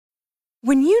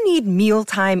When you need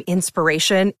mealtime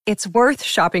inspiration, it's worth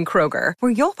shopping Kroger,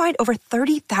 where you'll find over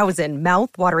 30,000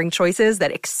 mouth-watering choices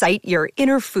that excite your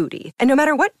inner foodie. And no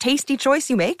matter what tasty choice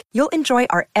you make, you'll enjoy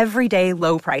our everyday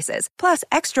low prices, plus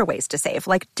extra ways to save,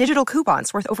 like digital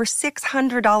coupons worth over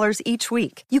 $600 each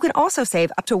week. You can also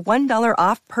save up to $1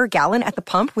 off per gallon at the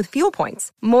pump with fuel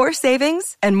points. More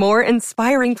savings and more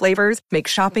inspiring flavors make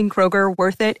shopping Kroger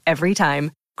worth it every time.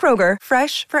 Kroger,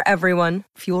 fresh for everyone.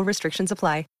 Fuel restrictions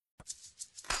apply.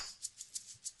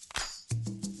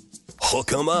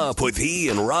 Hook 'em up with E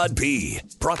and Rod B.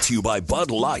 Brought to you by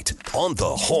Bud Light on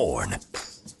the Horn.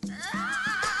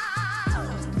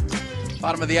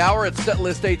 Bottom of the hour, it's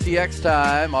Setlist ATX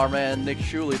time. Our man Nick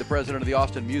Shuley, the president of the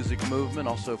Austin Music Movement,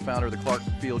 also founder of the Clark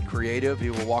Field Creative. He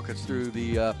will walk us through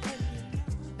the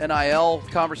NIL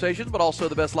conversations, but also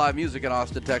the best live music in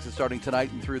Austin, Texas, starting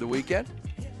tonight and through the weekend.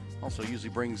 Also usually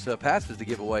brings passes to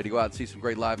give away to go out and see some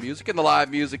great live music in the live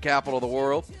music capital of the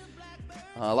world.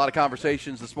 A lot of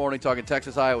conversations this morning talking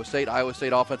Texas, Iowa State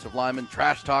offensive linemen,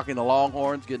 trash talking the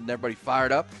Longhorns, getting everybody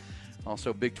fired up.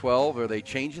 Also Big 12, are they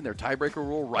changing their tiebreaker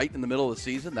rule right in the middle of the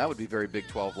season? That would be very Big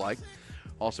 12-like.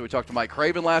 Also, we talked to Mike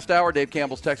Craven last hour, Dave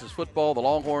Campbell's Texas football, the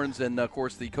Longhorns, and, of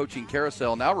course, the coaching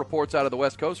carousel. Now reports out of the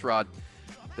West Coast, Rod,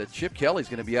 that Chip Kelly's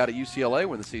going to be out at UCLA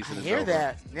when the season is over. I hear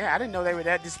that. Yeah, I didn't know they were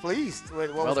that displeased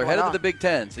with what was they're going headed on. to the Big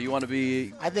Ten, so you want to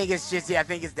be. I think it's just,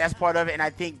 that's part of it, and I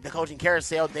think the coaching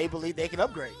carousel, they believe they can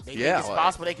upgrade. They think it's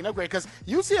possible they can upgrade because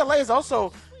UCLA is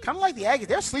also kind of like the Aggies.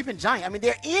 They're a sleeping giant. I mean,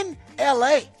 they're in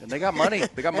L.A. And they got money.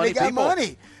 They got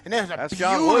money. And there's a That's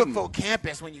beautiful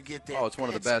campus when you get there. Oh, it's one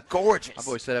of the best. Gorgeous. I've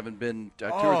always said I haven't been. I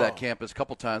toured that campus a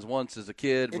couple times. Once as a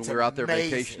kid when we were out there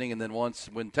vacationing, and then once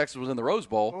when Texas was in the Rose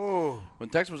Bowl. Ooh. When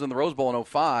Texas was in the Rose Bowl in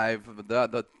 2005,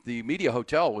 the media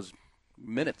hotel was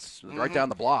minutes right down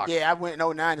the block. Yeah, I went in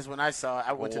 2009 is when I saw it.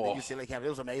 I went to the UCLA campus. It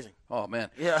was amazing. Oh, man.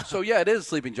 Yeah. So, yeah, it is a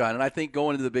sleeping giant. And I think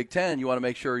going into the Big Ten, you want to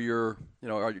make sure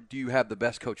do you have the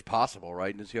best coach possible,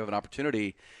 right? And so you have an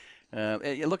opportunity.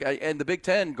 And look, and the Big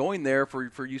Ten going there for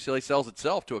UCLA sells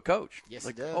itself to a coach. Yes,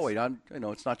 it does. Oh, wait,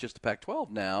 it's not just the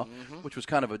Pac-12 now, which was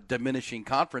kind of a diminishing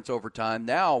conference over time.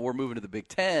 Now we're moving to the Big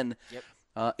Ten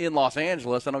in Los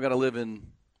Angeles. I don't got to live in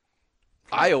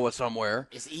Iowa somewhere.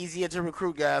 It's easier to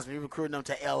recruit guys when you're recruiting them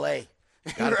to L.A.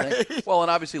 Right? Well,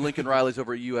 and obviously Lincoln Riley's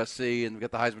over at USC, and we've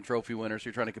got the Heisman Trophy winner, so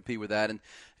you're trying to compete with that. And,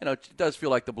 it does feel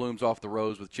like the bloom's off the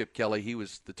rose with Chip Kelly. He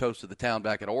was the toast of the town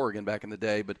back at Oregon back in the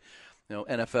day, but,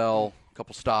 NFL, a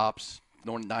couple stops.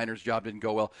 Niners job didn't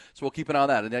go well, so we'll keep an eye on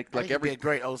that. And I think he'd be a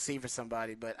great OC for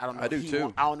somebody, but I don't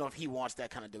know. I don't know if he wants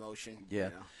that kind of demotion. Yeah.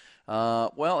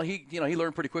 Well, he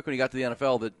learned pretty quick when he got to the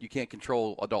NFL that you can't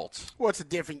control adults. Well, it's a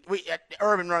different.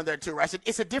 Urban learned there too, right? So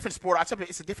it's a different sport.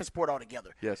 It's a different sport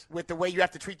altogether. Yes. With the way you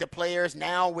have to treat the players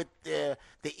now, with the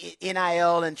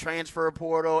NIL and transfer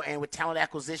portal, and with talent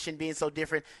acquisition being so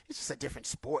different, it's just a different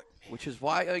sport. Man. Which is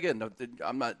why, again,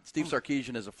 I'm not. Steve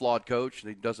Sarkisian is a flawed coach.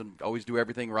 He doesn't always do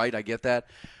everything right. I get that.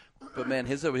 But, man,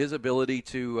 his ability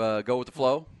to go with the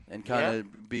flow and kind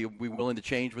of be willing to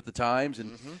change with the times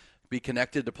and be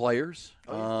connected to players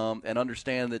and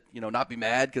understand that, not be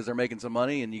mad because they're making some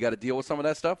money and you got to deal with some of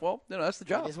that stuff. Well, that's the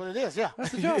job. That's what it is, yeah.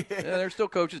 That's the job. And there's still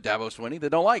coaches, Dabo Swinney,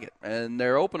 that don't like it. And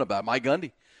they're open about it. Mike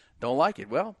Gundy don't like it.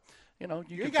 Well, you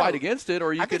can fight against it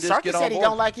or you can just Sarkis get on said board. he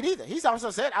don't like it either. He's also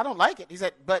said, I don't like it. He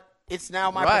said, but it's now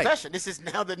my profession. This is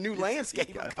now the new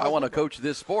landscape. If I want to coach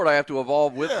this sport, I have to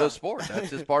evolve with the sport.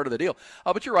 That's just part of the deal.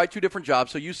 But you're right, two different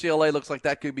jobs. So UCLA looks like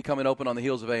that could be coming open on the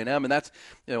heels of A&M, and that's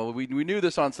we knew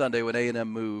this on Sunday when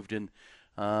A&M moved, and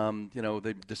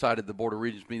they decided the Board of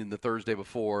Regents meeting the Thursday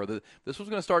before this was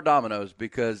going to start dominoes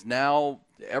because now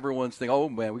everyone's thinking, oh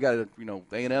man, we got to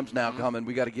A&M's now coming,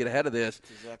 we got to get ahead of this.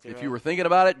 Exactly if you were thinking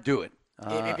about it, do it.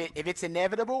 If it's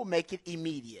inevitable, make it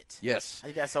immediate. Yes. I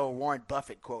think that's a Warren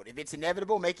Buffett quote. If it's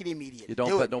inevitable, make it immediate. You don't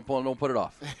put it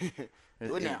off.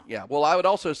 Do it now. Yeah. Well, I would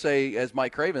also say, as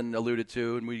Mike Craven alluded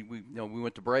to, and we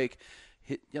went to break,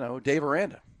 Dave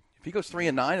Aranda. If he goes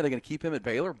 3-9, are they going to keep him at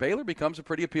Baylor? Baylor becomes a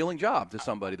pretty appealing job to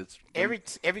somebody that's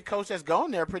every coach that's gone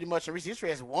there pretty much in recent history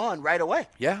has won right away.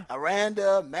 Yeah.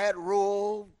 Aranda, Matt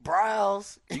Rule,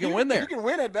 Browse. You can win there. You can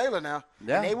win at Baylor now.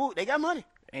 Yeah. And they got money.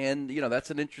 And,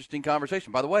 that's an interesting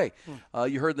conversation. By the way,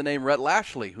 you heard the name Rhett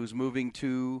Lashley, who's moving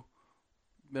to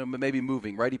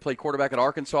right? He played quarterback at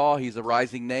Arkansas. He's a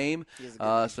rising name.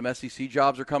 Some SEC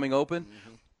jobs are coming open.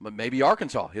 But maybe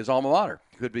Arkansas, his alma mater,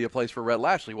 could be a place for Rhett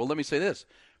Lashley. Well, let me say this.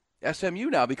 SMU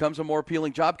now becomes a more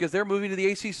appealing job because they're moving to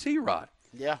the ACC, Rod.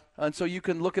 Yeah. And so you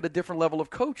can look at a different level of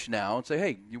coach now and say,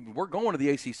 hey, we're going to the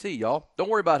ACC, y'all. Don't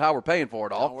worry about how we're paying for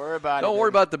it all. Don't worry about it. Don't worry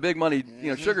about the big money,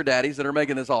 sugar daddies that are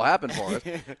making this all happen for us.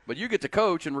 But you get to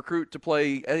coach and recruit to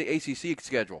play ACC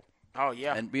schedule. Oh,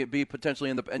 yeah. And be potentially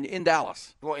in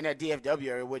Dallas. Well, in that DFW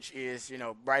area, which is,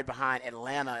 right behind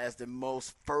Atlanta as the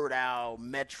most fertile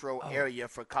metro area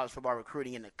for college football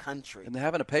recruiting in the country. And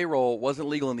having a payroll wasn't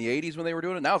legal in the 80s when they were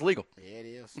doing it. Now it's legal. Yeah, it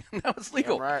is. Now it's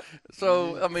legal. Yeah, right.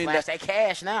 So, I mean. Flash that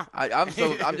cash now.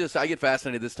 I get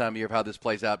fascinated this time of year of how this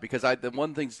plays out because the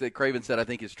one thing that Craven said I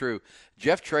think is true.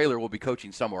 Jeff Traylor will be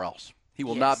coaching somewhere else. He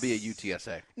will not be at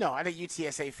UTSA. No, I think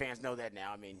UTSA fans know that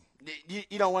now. I mean,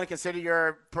 you don't want to consider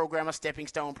your program a stepping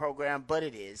stone program, but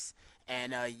it is.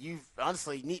 And you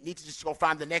honestly need to just go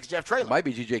find the next Jeff Traylor. It might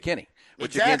be G.J. Kinney,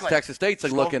 which exactly. against Texas State's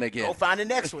looking again. Go find the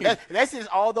next one. That's just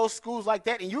all those schools like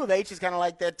that. And U of H is kind of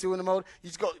like that too in the mode. You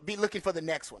just go be looking for the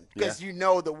next one because you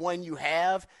know the one you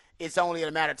have, it's only a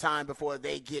matter of time before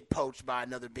they get poached by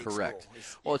another big Correct. school.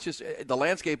 Well, it's just the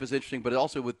landscape is interesting, but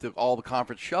also with all the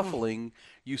conference shuffling,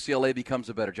 UCLA becomes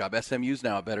a better job. SMU's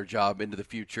now a better job into the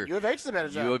future. U of H is a better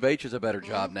job. U of H is a better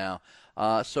job now.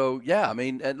 So, yeah, I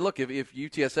mean, and look, if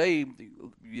UTSA,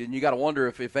 and you got to wonder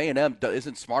if A&M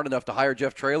isn't smart enough to hire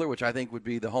Jeff Traylor, which I think would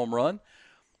be the home run.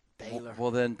 Baylor. Well,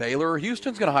 then Baylor or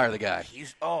Houston's going to hire the guy.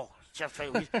 Jeff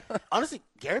Traylor. Honestly,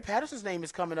 Gary Patterson's name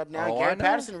is coming up now. Oh, Gary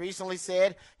Patterson recently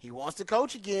said he wants to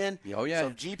coach again. Oh, yeah. So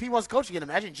if GP wants to coach again,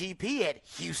 imagine GP at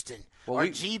Houston or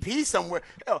GP somewhere.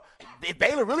 If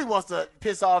Baylor really wants to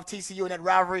piss off TCU in that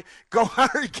rivalry, go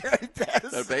hire Gary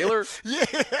Patterson. Baylor? Yeah.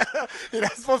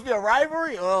 That's supposed to be a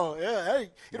rivalry? Oh, yeah.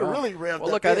 It'll really rev up.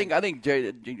 Well, look, I think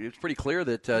it's pretty clear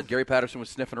that Gary Patterson was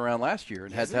sniffing around last year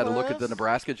and had a look at the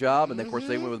Nebraska job, and, of course,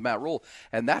 they went with Matt Rule.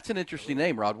 And that's an interesting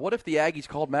name, Rod. What if the Aggies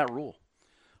called Matt Rule?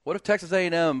 What if Texas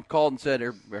A&M called and said,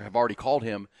 or have already called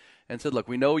him, and said, look,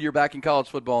 we know you're back in college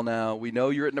football now. We know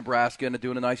you're at Nebraska and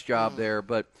doing a nice job there,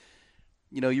 but,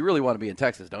 you really want to be in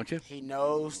Texas, don't you? He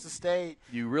knows the state.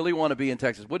 You really want to be in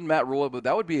Texas. Wouldn't Matt Rule, but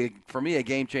that would be, for me, a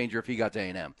game changer if he got to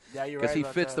A&M. Yeah, you're right. Because he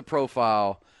fits the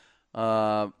profile.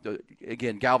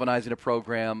 Again, galvanizing a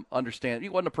program, he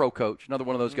wasn't a pro coach. Another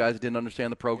one of those guys that didn't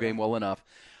understand the pro game well enough.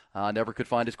 Never could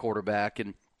find his quarterback.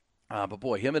 But,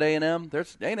 boy, him at A&M,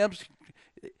 A&M's –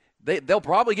 They'll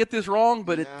probably get this wrong,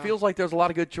 but it feels like there's a lot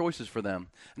of good choices for them.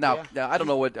 Now I don't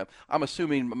know what – I'm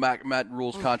assuming Matt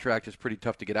Rule's contract is pretty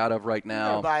tough to get out of right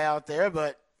now. Buy out there,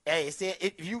 but, hey,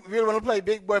 if you really want to play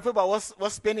big boy football,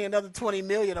 what's spending another $20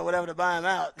 million or whatever to buy him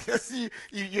out? Because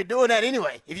you're doing that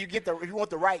anyway. If you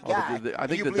want the right guy, I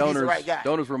think the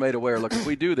donors were made aware. Look, if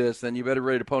we do this, then you better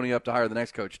ready to pony up to hire the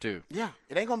next coach too. Yeah,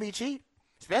 it ain't gonna be cheap,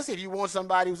 especially if you want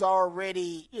somebody who's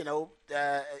already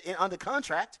under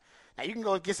contract. Now, you can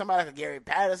go get somebody like a Gary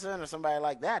Patterson or somebody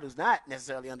like that who's not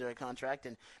necessarily under a contract,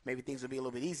 and maybe things will be a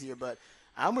little bit easier. But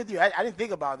I'm with you. I didn't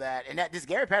think about that. And this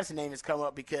Gary Patterson name has come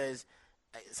up because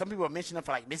some people are mentioning him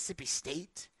for, like, Mississippi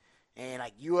State and,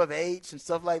 like, U of H and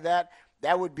stuff like that.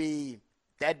 That'd be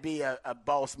a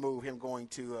boss move, him going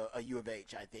to a U of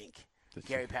H, I think.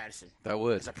 Gary Patterson. That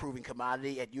would. It's a proven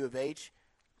commodity at U of H.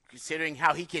 Considering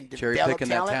how he can develop cherry-picking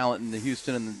that talent in the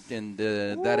Houston and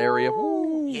that area.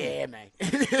 Woo. Yeah, man.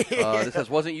 This says,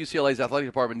 wasn't UCLA's athletic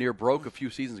department near broke a few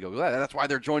seasons ago? That's why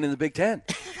they're joining the Big Ten.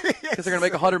 Because they're going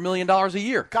to make $100 million a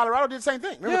year. Colorado did the same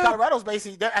thing. Remember, Colorado's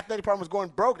basically, their athletic department was going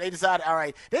broke. They decided, all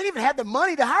right, they didn't even have the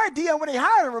money to hire Deion when they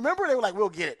hired him. Remember? They were like, we'll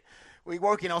get it. We're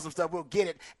working on some stuff. We'll get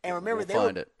it. And remember,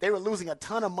 they were losing a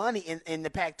ton of money in the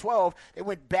Pac-12. They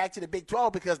went back to the Big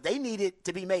 12 because they needed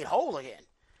to be made whole again.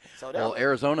 So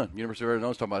Arizona, University of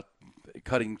Arizona is talking about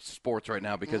cutting sports right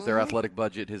now because their athletic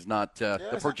budget is not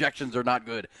the projections are not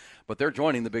good. But they're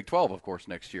joining the Big 12, of course,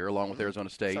 next year, along with Arizona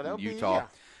State and Utah.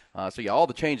 All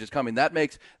the changes coming. That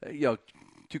makes,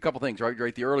 two couple things,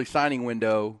 right? The early signing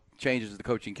window changes the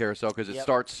coaching carousel because it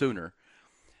starts sooner.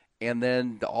 And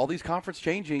then all these conference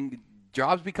changing,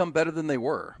 jobs become better than they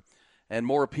were and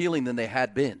more appealing than they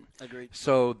had been. Agreed.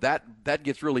 So that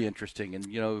gets really interesting. And,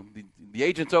 the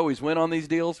agents always win on these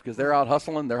deals because they're out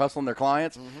hustling. They're hustling their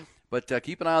clients. Mm-hmm. But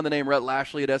keep an eye on the name Rhett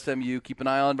Lashley at SMU. Keep an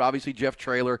eye on, obviously, Jeff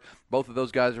Traylor. Both of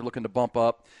those guys are looking to bump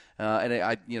up.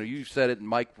 And you said it and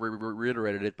Mike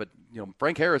reiterated it, but,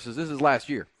 Frank Harris this is his last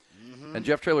year. And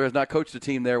Jeff Traylor has not coached a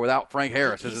team there without Frank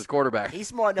Harris as his quarterback. He's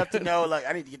smart enough to know, like,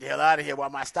 I need to get the hell out of here while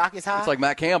my stock is high. It's like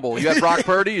Matt Campbell. You got Brock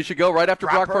Purdy. You should go right after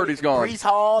Brock Purdy's gone. Breece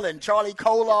Hall and Charlie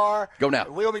Kolar. Go now.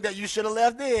 You should have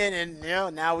left then,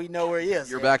 and now we know where he is.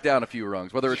 You're back down a few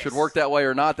rungs. Whether it should work that way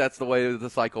or not, that's the way the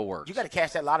cycle works. You got to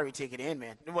cash that lottery ticket in,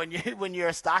 man, when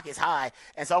your stock is high.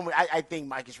 And so I think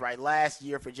Mike is right. Last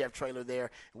year for Jeff Traylor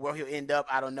there, where he'll end up,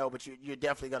 I don't know, but you're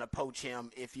definitely going to poach him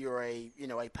if you're a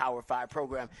Power 5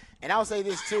 program. And I'll say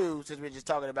this too. Since we're just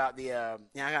talking about the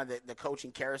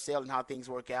coaching carousel and how things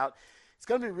work out, it's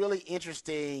going to be really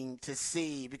interesting to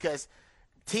see because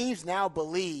teams now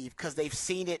believe, because they've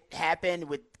seen it happen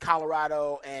with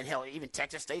Colorado and, hell, even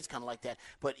Texas State's kind of like that,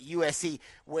 but USC,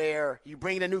 where you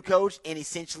bring in a new coach and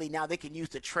essentially now they can use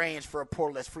the transfer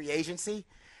portal as free agency,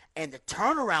 and the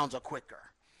turnarounds are quicker.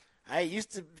 It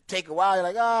used to take a while.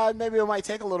 You're like, maybe it might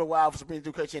take a little while for some new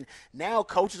coach. And now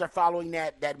coaches are following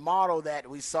that model that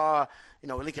we saw,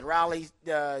 Lincoln Riley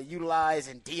utilize,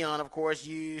 and Dion, of course,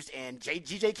 used, and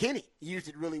G.J. Kinney used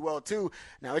it really well too.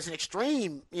 Now it's an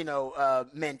extreme,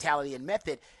 mentality and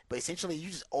method, but essentially you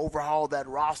just overhaul that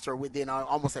roster within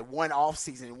almost like one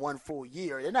offseason in 1 full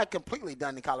year. They're not completely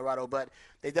done in Colorado, but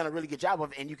they've done a really good job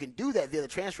of it, and you can do that via the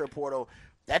transfer portal.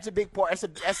 That's a big part.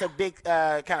 That's a big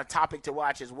kind of topic to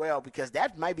watch as well, because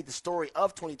that might be the story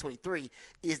of 2023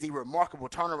 is the remarkable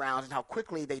turnarounds and how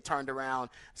quickly they turned around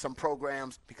some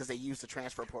programs because they used the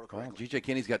transfer portal correctly. Well, G.J.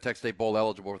 Kinney's got Texas State Bowl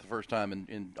eligible for the first time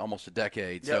in almost a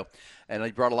decade. Yep. So, and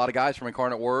he brought a lot of guys from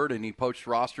Incarnate Word, and he poached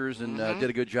rosters and did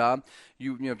a good job.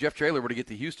 If Jeff Traylor were to get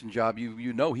the Houston job,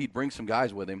 he'd bring some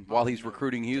guys with him while he's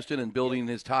recruiting Houston and building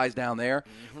his ties down there.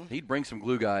 He'd bring some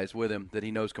glue guys with him that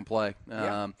he knows can play.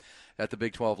 At the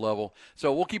Big 12 level.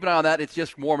 So we'll keep an eye on that. It's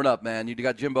just warming up, man. You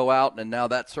got Jimbo out, and now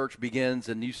that search begins,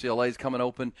 and UCLA's coming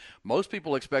open. Most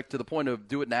people expect to the point of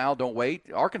do it now, don't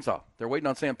wait. Arkansas, they're waiting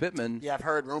on Sam Pittman. Yeah, I've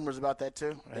heard rumors about that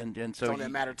too. And so it's only a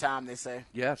matter of time, they say.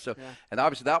 Yeah, and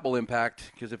obviously that will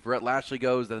impact, because if Brett Lashley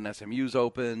goes, then SMU's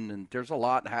open, and there's a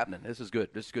lot happening. This is good.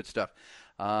 This is good stuff.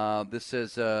 This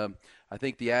says, I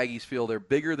think the Aggies feel they're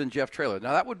bigger than Jeff Traylor.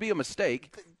 Now, that would be a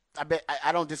mistake.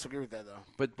 I don't disagree with that,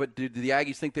 though. But did the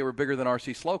Aggies think they were bigger than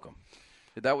R.C. Slocum?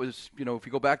 That was, if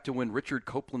you go back to when Richard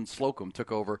Copeland Slocum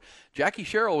took over, Jackie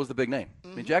Sherrill was the big name. I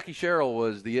mean, Jackie Sherrill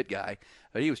was the it guy.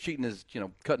 He was cheating his,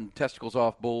 cutting testicles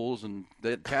off bulls and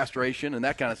the castration and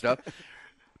that kind of stuff.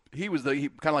 He was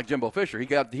kind of like Jimbo Fisher. He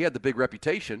had the big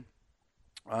reputation,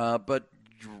 but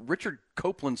Richard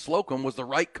Copeland Slocum was the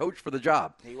right coach for the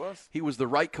job. He was the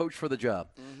right coach for the job.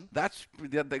 That's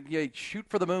shoot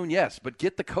for the moon, yes, but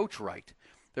get the coach right.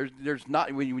 There's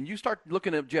not when you start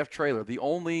looking at Jeff Traylor, the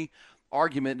only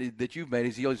argument that you've made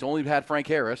is he's only had Frank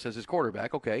Harris as his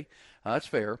quarterback. Okay, that's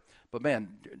fair. But man,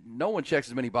 no one checks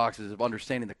as many boxes of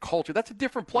understanding the culture. That's a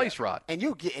different place, Rod. And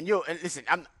listen.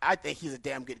 I think he's a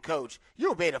damn good coach.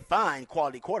 You'll be able to find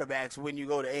quality quarterbacks when you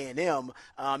go to A&M.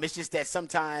 It's just that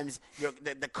sometimes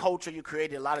the culture you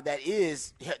created, a lot of that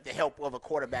is the help of a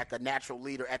quarterback, a natural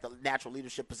leader at the natural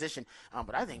leadership position.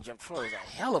 But I think Jeff Traylor is a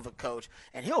hell of a coach,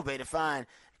 and he'll be able to find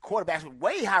quarterbacks with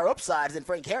way higher upsides than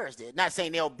Frank Harris did. Not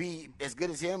saying they'll be as good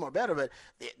as him or better, but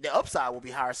the upside will be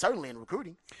higher, certainly in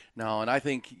recruiting. No, and I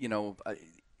think,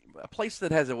 a place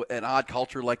that has an odd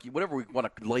culture, like whatever we want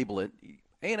to label it,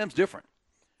 A&M's different.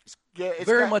 It's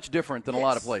very much different than a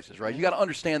lot of places, right? You got to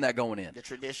understand that going in. The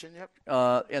tradition, yep.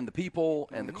 And the people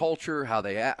and the culture, how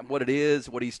they act, what it is,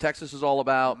 what East Texas is all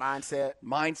about.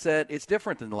 Mindset. It's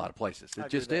different than a lot of places. It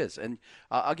just is. And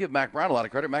I'll give Mack Brown a lot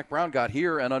of credit. Mack Brown got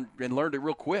here and learned it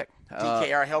real quick.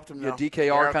 DKR helped him. Yeah,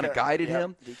 DKR kind of guided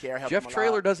him. DKR helped Jeff him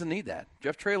Traylor doesn't need that.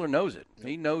 Jeff Traylor knows it.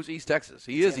 He knows East Texas.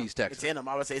 He is East Texas. It's in him.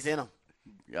 I would say it's in him.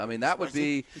 I mean, that would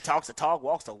be. He talks the talk,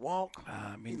 walks the walk.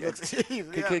 I mean,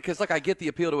 because I get the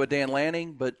appeal to a Dan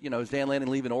Lanning, but is Dan Lanning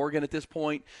leaving Oregon at this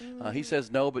point? He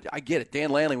says no, but I get it. Dan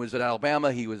Lanning was at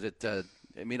Alabama. He was at.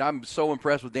 I'm so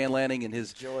impressed with Dan Lanning and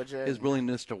his Georgia, his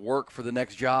willingness to work for the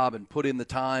next job and put in the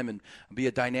time and be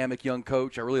a dynamic young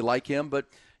coach. I really like him, but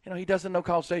he doesn't know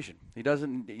College Station.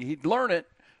 He'd learn it.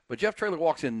 But Jeff Traylor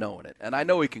walks in knowing it, and I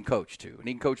know he can coach too, and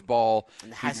he can coach ball.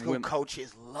 And the high school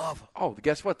coaches love him. Oh,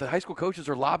 guess what? The high school coaches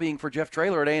are lobbying for Jeff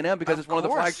Traylor at A&M because it's one of the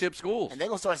flagship schools. And they're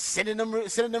gonna start sending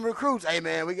them recruits. Hey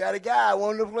man, we got a guy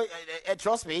wanting to play. And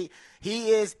trust me,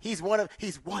 he's one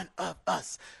of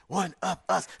us. One of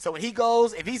us. So when he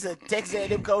goes, if he's a Texas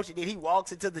A&M coach and then he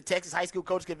walks into the Texas High School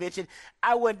Coach Convention,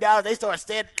 I went down. They start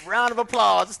standing, round of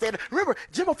applause. Remember,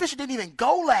 Jimbo Fisher didn't even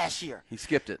go last year. He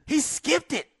skipped it.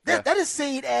 That is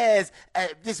seen as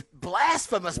this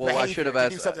blasphemous behavior to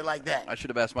do something like that. I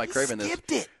should have asked Mike Craven this.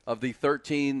 Skipped it. Of the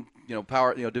 13,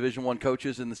 Division I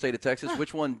coaches in the state of Texas,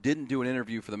 which one didn't do an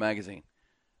interview for the magazine?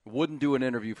 Wouldn't do an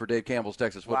interview for Dave Campbell's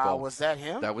Texas Football. Wow, was that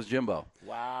him? That was Jimbo.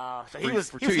 Wow. So he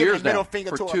was 2 years now.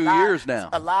 For 2 years now.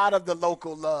 A lot of the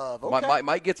local love. Okay.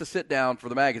 Mike gets a sit down for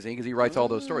the magazine because he writes all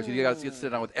those stories. He got to sit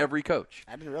down with every coach.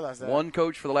 I didn't realize that. One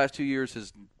coach for the last 2 years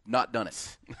has not done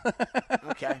it.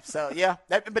 Okay. So, yeah.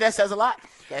 But that says a lot.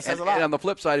 And on the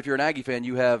flip side, if you're an Aggie fan,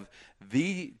 you have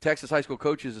the Texas High School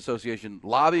Coaches Association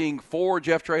lobbying for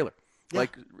Jeff Traylor. Yeah.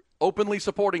 Like openly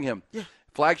supporting him. Yeah.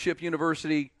 Flagship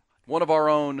University, one of our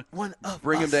own.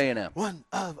 Bring him to A&M. One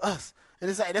of us. And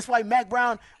that's why Mack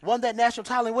Brown won that national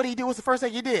title. And what did he do? What's the first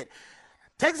thing he did?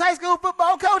 Texas high school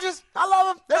football coaches, I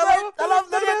love them. They're great. I love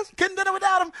them. They're good. Couldn't do it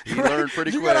without them. You learn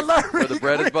pretty quick where the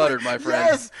bread is buttered, my friend.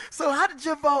 Yes. So how did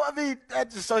Jimbo, I mean, that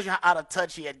just shows you how out of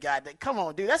touch he had gotten. Come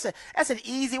on, dude. That's an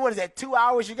easy, what is that, 2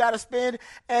 hours you got to spend?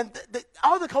 And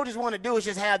all the coaches want to do is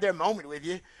just have their moment with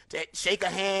you, to shake a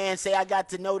hand, say I got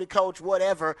to know the coach,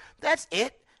 whatever. That's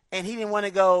it. And he didn't want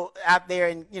to go out there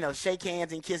and, shake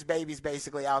hands and kiss babies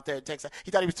basically out there at Texas.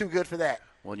 He thought he was too good for that.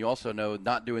 Well, and you also know,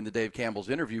 not doing the Dave Campbell's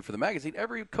interview for the magazine,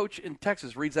 every coach in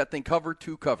Texas reads that thing cover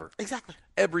to cover. Exactly.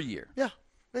 Every year. Yeah.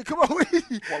 Hey, come on.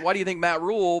 Why do you think Matt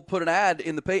Rule put an ad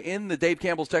in the Dave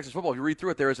Campbell's Texas Football? If you read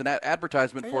through it, there is an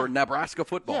advertisement for Nebraska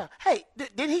football. Yeah. Hey,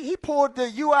 didn't he pulled the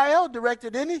UIL director,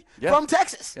 didn't he? Yeah. From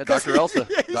Texas. Yeah, Dr. Elsa.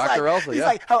 Dr. Elsa, He's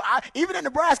like, even in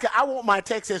Nebraska, I want my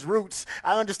Texas roots.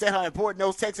 I understand how important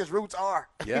those Texas roots are.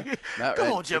 Yeah.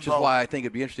 Come on, Jimbo. Which is why I think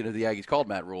it'd be interesting if the Aggies called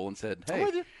Matt Rule and said,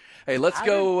 hey, let's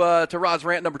go to Rod's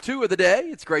rant number 2 of the day.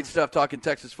 It's great stuff talking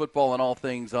Texas football and all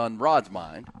things on Rod's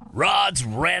mind. Rod's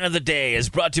rant of the day is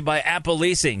brought to you by Apple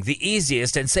Leasing, the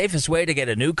easiest and safest way to get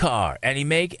a new car. Any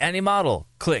make, any model.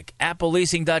 Click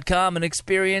appleleasing.com and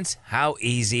experience how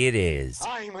easy it is.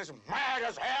 I'm as mad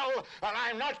as hell, and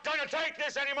I'm not going to take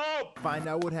this anymore. Find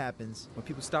out what happens when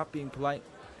people stop being polite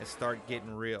and start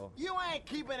getting real. You ain't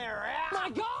keeping it right. My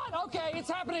God! Okay, it's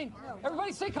happening.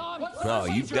 Everybody stay calm. Oh,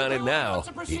 you've done it now.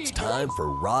 It's time for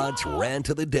Rod's rant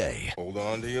of the day. Hold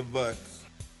on to your butts.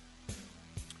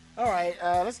 All right,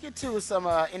 let's get to some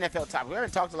NFL topics. We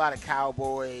already talked a lot of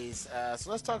Cowboys, so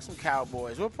let's talk some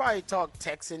Cowboys. We'll probably talk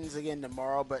Texans again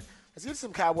tomorrow, but let's get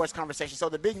some Cowboys conversation. So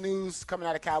the big news coming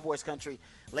out of Cowboys country,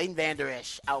 Leighton Vander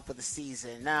Esch out for the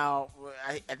season. Now,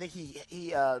 I think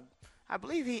I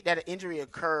believe that an injury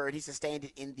occurred. He sustained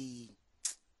it in the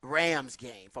Rams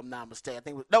game, if I'm not mistaken. I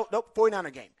think it was, nope,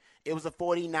 49er game. It was a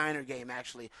 49er game,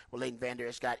 actually, where Leighton Vander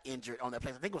Esch got injured on that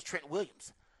play. I think it was Trent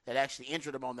Williams that actually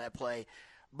injured him on that play.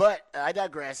 But I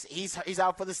digress. He's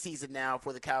out for the season now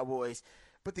for the Cowboys.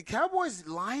 But the Cowboys'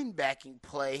 linebacking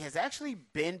play has actually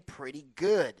been pretty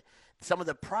good. Some of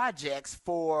the projects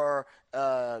for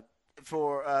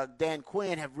Dan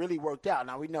Quinn have really worked out.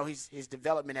 Now, we know his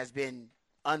development has been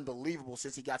unbelievable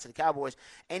since he got to the Cowboys.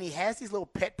 And he has these little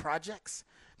pet projects,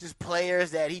 just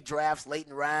players that he drafts late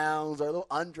in rounds or little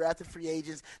undrafted free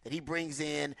agents that he brings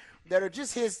in that are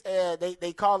just his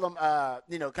they call them,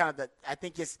 kind of I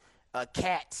think it's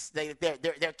cats. They're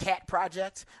cat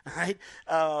projects, right?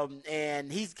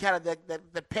 And he's kind of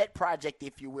the pet project,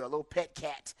 if you will, a little pet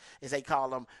cat, as they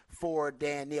call him, for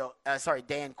Dan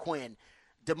Quinn.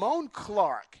 Damone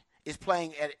Clark is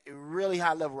playing at a really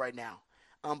high level right now.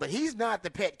 But he's not the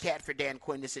pet cat for Dan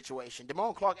Quinn in this situation.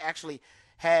 Damone Clark actually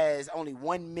has only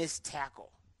one missed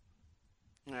tackle.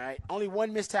 All right? Only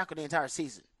one missed tackle the entire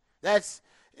season. That's,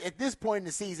 at this point in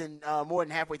the season, more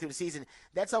than halfway through the season,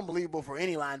 that's unbelievable for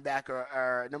any linebacker,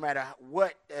 or no matter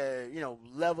what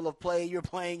level of play you're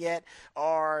playing at,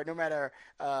 or no matter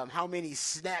how many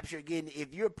snaps you're getting.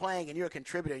 If you're playing and you're a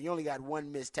contributor, you only got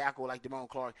one missed tackle like Damone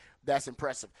Clark. That's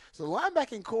impressive. So the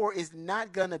linebacking core is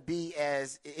not going to be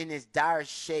as in as dire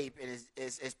shape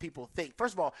as people think.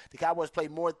 First of all, the Cowboys play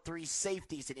more 3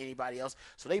 safeties than anybody else,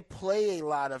 so they play a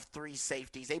lot of 3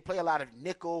 safeties. They play a lot of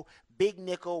nickel, big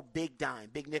dime.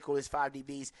 Big nickel is 5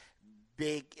 DBs,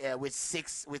 big with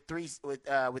 3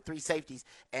 safeties,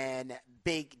 and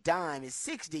big dime is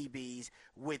 6 DBs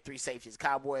with 3 safeties.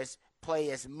 Cowboys play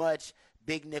as much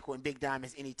big nickel and big dime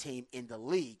as any team in the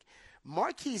league.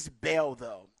 Marquise Bell,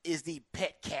 though, is the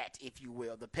pet cat, if you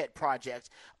will, the pet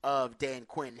project of Dan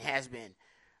Quinn, has been.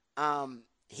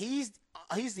 He's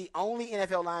the only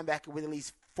NFL linebacker with at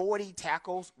least 40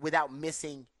 tackles without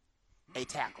missing a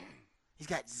tackle. He's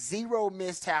got 0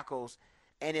 missed tackles,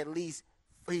 and he's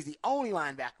the only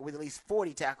linebacker with at least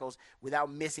 40 tackles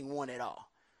without missing one at all.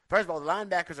 First of all, the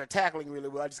linebackers are tackling really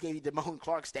well. I just gave you Damone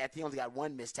Clark's stat. He only got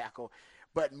 1 missed tackle.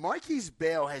 But Marquise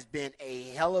Bell has been a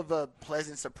hell of a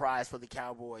pleasant surprise for the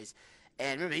Cowboys.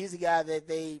 And remember, he's the guy that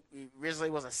they originally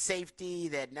was a safety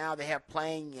that now they have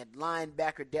playing at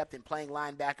linebacker depth and playing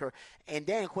linebacker. And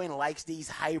Dan Quinn likes these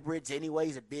hybrids anyway.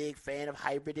 He's a big fan of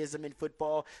hybridism in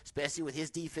football, especially with his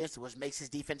defense, which makes his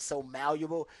defense so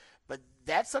malleable. But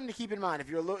that's something to keep in mind. If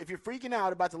you're freaking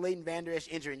out about the Leighton Vander Esch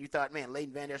injury and you thought, man,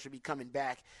 Leighton Vander Esch should be coming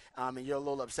back, and you're a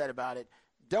little upset about it,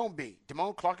 don't be.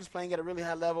 Damone Clark is playing at a really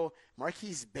high level.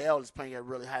 Marquise Bell is playing at a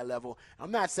really high level.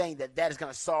 I'm not saying that is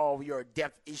going to solve your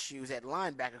depth issues at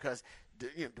linebacker because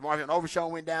DeMarvion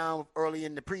Overshown went down early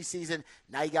in the preseason.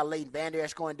 Now you got Leighton Vander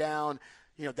Esch going down.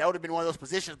 That would have been one of those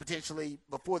positions potentially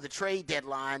before the trade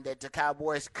deadline that the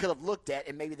Cowboys could have looked at,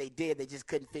 and maybe they did. They just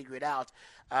couldn't figure it out.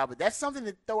 But that's something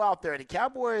to throw out there. The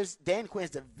Cowboys, Dan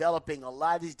Quinn's developing a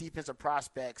lot of these defensive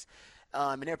prospects.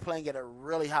 and they're playing at a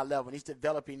really high level. And he's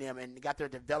developing them and got their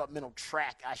developmental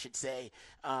track, I should say.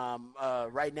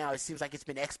 Right now, it seems like it's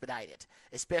been expedited,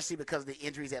 especially because of the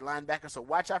injuries at linebacker. So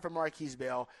watch out for Marquise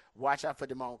Bell. Watch out for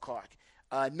Damone Clark.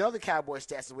 Another Cowboys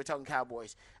stats, so we're talking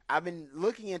Cowboys. I've been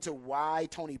looking into why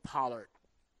Tony Pollard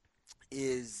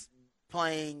is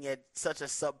playing at such a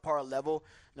subpar level.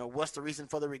 What's the reason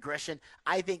for the regression?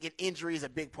 I think an injury is a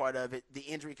big part of it. The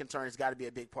injury concern has got to be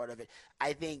a big part of it.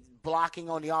 I think blocking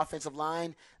on the offensive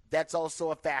line, that's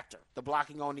also a factor. The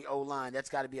blocking on the O-line, that's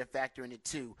got to be a factor in it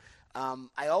too.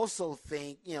 I also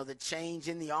think, the change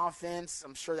in the offense,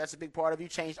 I'm sure that's a big part of it. You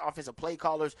changed offensive play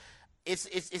callers.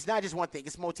 It's not just one thing.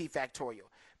 It's multifactorial.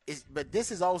 But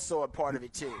this is also a part of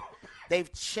it too.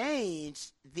 They've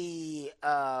changed the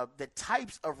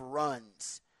types of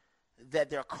runs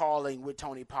that they're calling with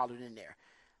Tony Pollard in there.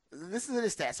 Listen to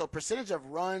this stat. So percentage of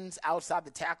runs outside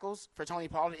the tackles for Tony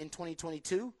Pollard in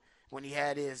 2022 when he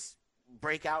had his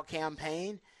breakout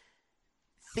campaign,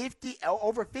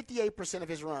 over 58% of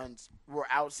his runs were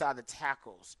outside the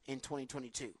tackles in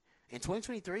 2022. In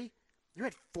 2023, you're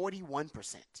at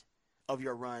 41% of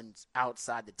your runs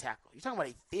outside the tackle. You're talking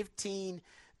about a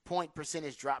 15-point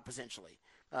percentage drop potentially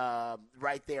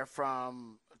right there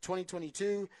from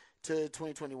 2022 to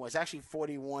 2021. It's actually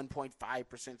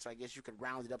 41.5%, so I guess you could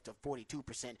round it up to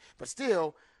 42%. But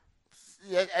still,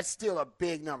 that's still a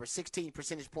big number, 16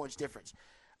 percentage points difference.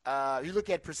 You look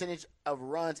at percentage of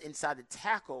runs inside the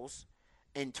tackles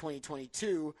in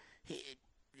 2022,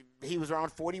 he was around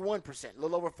 41%, a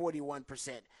little over 41%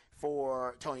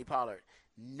 for Tony Pollard.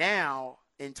 Now,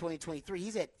 in 2023,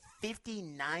 he's at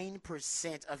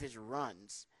 59% of his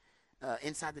runs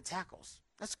inside the tackles.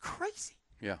 That's crazy.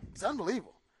 Yeah. It's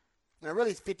unbelievable. Now,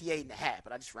 really, it's 58.5,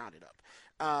 but I just rounded up.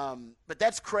 But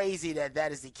that's crazy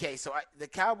that is the case. So the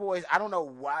Cowboys, I don't know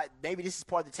why. Maybe this is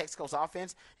part of the Texas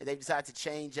offense, and they've decided to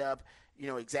change up,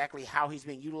 exactly how he's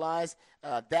being utilized.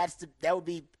 That would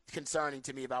be concerning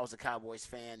to me if I was a Cowboys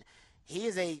fan. He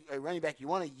is a running back you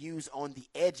want to use on the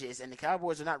edges, and the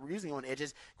Cowboys are not using him on the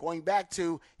edges. Going back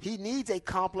to he needs a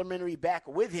complementary back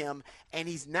with him, and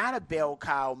he's not a bell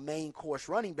cow main course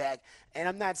running back. And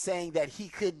I'm not saying that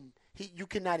you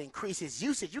cannot increase his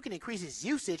usage. You can increase his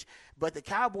usage, but the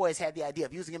Cowboys had the idea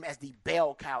of using him as the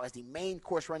bell cow, as the main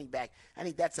course running back. I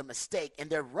think that's a mistake, and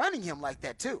they're running him like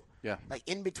that too. Yeah. Like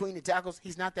in between the tackles,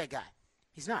 he's not that guy.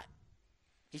 He's not.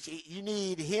 You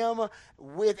need him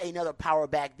with another power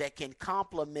back that can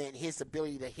complement his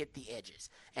ability to hit the edges.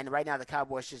 And right now the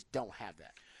Cowboys just don't have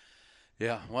that.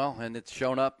 Yeah, well, and it's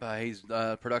shown up. His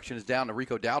production is down.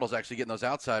 Rico Dowdle's actually getting those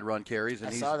outside run carries,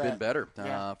 and he's been better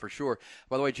for sure.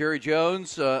 By the way, Jerry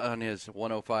Jones, on his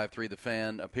 105.3 The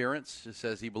Fan appearance,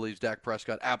 says he believes Dak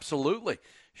Prescott absolutely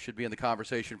should be in the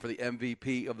conversation for the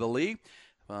MVP of the league.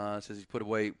 Says he's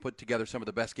put together some of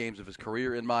the best games of his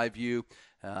career, in my view.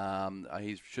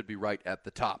 He should be right at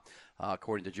the top,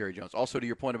 according to Jerry Jones. Also, to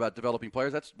your point about developing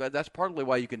players, that's partly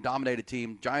why you can dominate a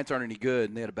team. Giants aren't any good,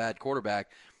 and they had a bad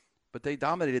quarterback. But they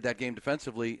dominated that game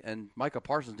defensively, and Micah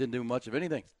Parsons didn't do much of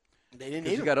anything. They didn't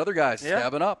need him. You got other guys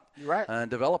stabbing up right.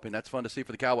 And developing. That's fun to see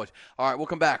for the Cowboys. All right, we'll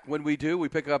come back. When we do, we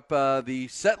pick up the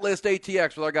Set List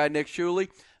ATX with our guy Nick Shuley,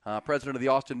 president of the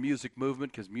Austin Music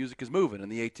Movement, because music is moving in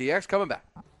the ATX. Coming back.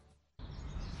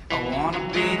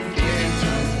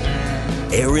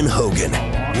 Aaron Hogan,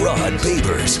 Rod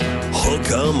Babers, Hook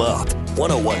 'em Up,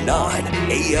 101.9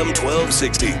 AM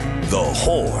 1260, The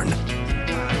Horn.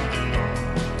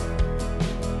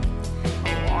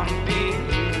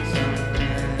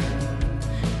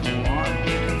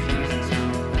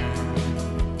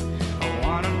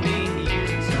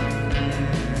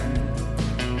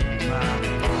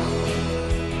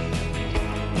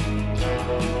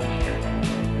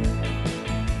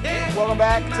 Welcome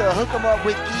back to Hook 'em Up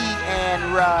with E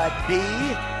and Rod B.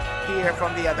 Here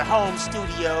from the home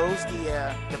studios,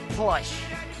 the plush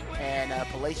and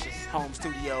palatial home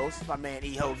studios. My man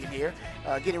E. Hogan here,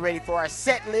 getting ready for our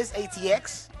Set List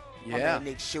ATX. Yeah. My man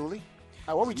Nick Shuley.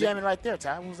 What we jamming right there,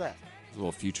 Ty? What was that?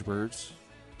 Little Future Birds.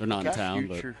 They're not in town,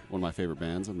 but one of my favorite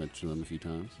bands. I've mentioned them a few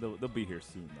times. They'll be here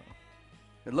soon, though.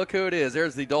 And look who it is.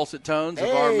 There's the dulcet tones of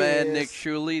our man Nick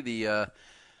Shuley, the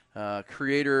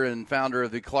creator and founder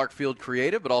of the Clark Field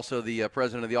Creative, but also the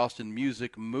president of the Austin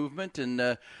Music Movement.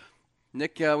 And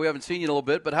Nick, we haven't seen you in a little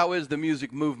bit, but how is the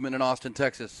music movement in Austin,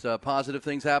 Texas? Positive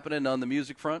things happening on the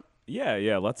music front?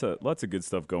 Yeah, lots of good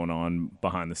stuff going on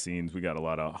behind the scenes. We got a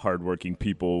lot of hardworking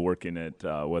people working at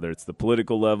whether it's the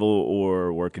political level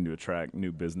or working to attract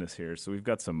new business here. So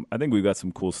I think we've got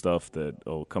some cool stuff that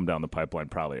will come down the pipeline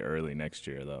probably early next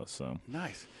year, though. So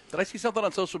nice. Did I see something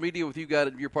on social media with you?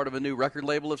 You're part of a new record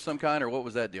label of some kind, or what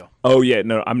was that deal? Oh yeah,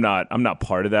 no, I'm not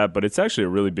part of that, but it's actually a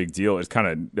really big deal. It's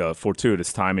kind of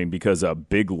fortuitous timing because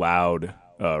Big Loud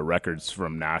Records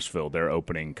from Nashville, they're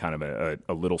opening kind of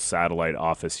a little satellite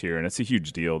office here, and it's a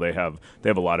huge deal. They have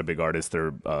a lot of big artists.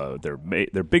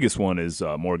 Their biggest one is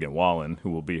Morgan Wallen,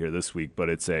 who will be here this week, but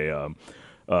it's an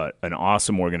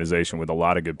awesome organization with a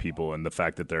lot of good people, and the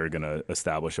fact that they're going to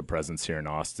establish a presence here in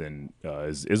Austin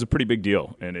is a pretty big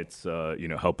deal, and it's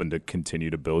helping to continue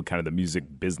to build kind of the music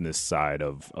business side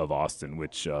of Austin,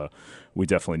 which we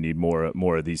definitely need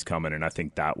more of these coming, and I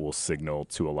think that will signal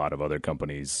to a lot of other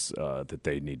companies that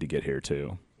they need to get here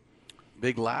too.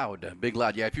 Big Loud.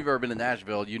 Yeah, if you've ever been to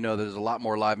Nashville, you know there's a lot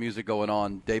more live music going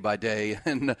on day by day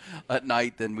and at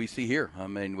night than we see here. I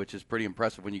mean, which is pretty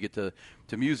impressive when you get to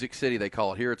Music City, they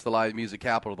call it. Here it's the live music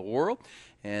capital of the world,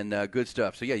 and good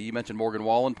stuff. So, yeah, you mentioned Morgan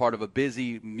Wallen, part of a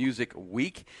busy music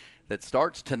week that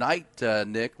starts tonight,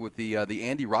 Nick, with the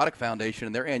Andy Roddick Foundation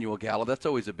and their annual gala. That's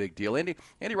always a big deal. Andy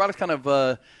Roddick's kind of, I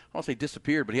don't want to say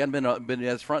disappeared, but he hadn't been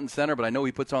as front and center, but I know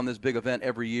he puts on this big event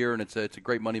every year, and it's a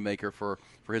great moneymaker for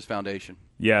his foundation.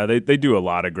 Yeah, they do a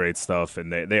lot of great stuff, and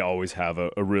they always have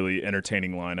a really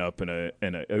entertaining lineup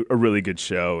and a really good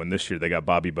show. And this year they got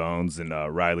Bobby Bones and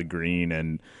Riley Green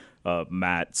and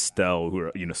Matt Stell, who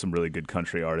are some really good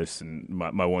country artists. And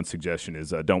my one suggestion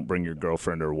is don't bring your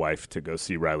girlfriend or wife to go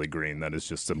see Riley Green. That is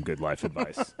just some good life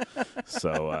advice.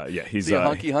 So he's a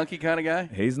hunky kind of guy.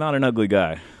 He's not an ugly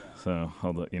guy. So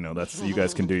that's you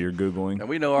guys can do your Googling. And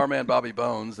we know our man Bobby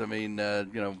Bones. I mean, I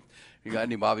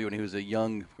knew Bobby when he was a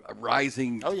young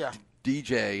rising. Oh yeah.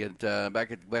 DJ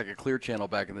back at Clear Channel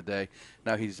back in the day.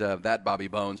 Now he's that Bobby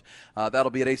Bones.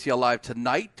 That'll be at ACL Live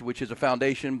tonight, which is a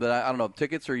foundation. But I don't know,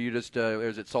 tickets, or you just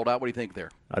is it sold out? What do you think there?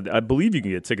 I believe you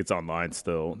can get tickets online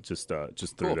still, just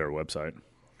through their website.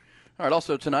 All right.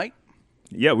 Also tonight.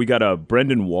 Yeah, we got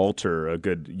Brendan Walter, a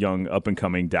good young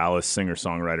up-and-coming Dallas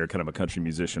singer-songwriter, kind of a country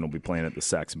musician, will be playing at the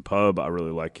Saxon Pub. I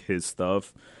really like his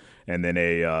stuff. And then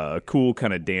a cool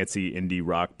kind of dancey indie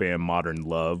rock band, Modern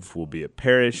Love, will be at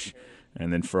Parrish.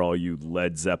 And then for all you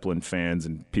Led Zeppelin fans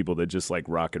and people that just like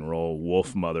rock and roll,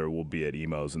 Wolf Mother will be at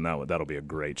Emo's, and that'll be a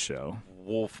great show.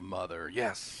 Wolf Mother,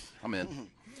 yes, I'm in.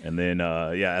 And then,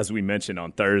 as we mentioned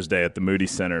on Thursday at the Moody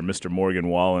Center, Mr. Morgan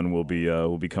Wallen will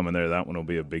be coming there. That one will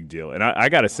be a big deal. And I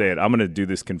got to say it, I'm going to do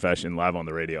this confession live on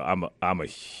the radio. I'm a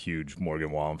huge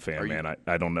Morgan Wallen fan, man.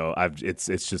 I don't know, it's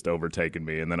just overtaken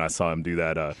me. And then I saw him do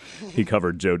that. He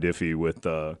covered Joe Diffie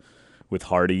with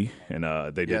Hardy,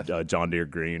 and they did John Deere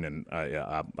Green, and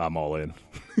I'm all in.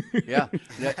 Yeah.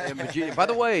 By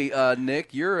the way,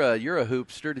 Nick, you're a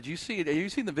hoopster. Have you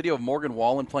seen the video of Morgan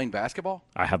Wallen playing basketball?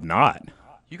 I have not.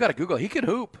 You got to Google it. He can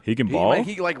hoop. He can ball?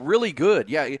 He really good.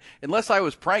 Yeah, unless I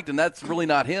was pranked, and that's really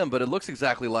not him, but it looks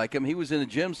exactly like him. He was in a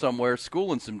gym somewhere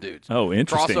schooling some dudes. Oh,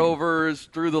 interesting. Crossovers,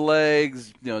 through the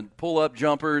legs, pull-up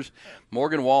jumpers.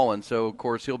 Morgan Wallen. So, of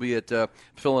course, he'll be at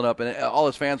filling up. And all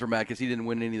his fans were mad because he didn't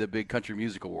win any of the big country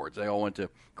music awards. They all went to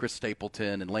Chris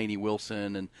Stapleton and Lainey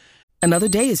Wilson. And another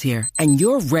day is here, and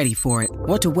you're ready for it.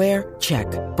 What to wear? Check.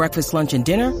 Breakfast, lunch, and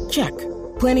dinner? Check.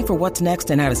 Planning for what's next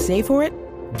and how to save for it?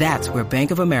 That's where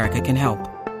Bank of America can help.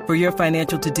 For your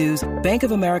financial to-dos, Bank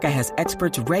of America has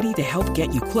experts ready to help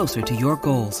get you closer to your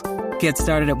goals. Get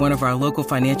started at one of our local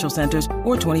financial centers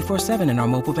or 24/7 in our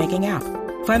mobile banking app.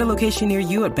 Find a location near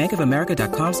you at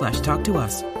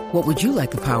bankofamerica.com/talktous. What would you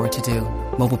like the power to do?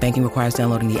 Mobile banking requires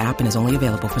downloading the app and is only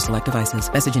available for select devices.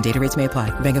 Message and data rates may apply.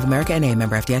 Bank of America NA,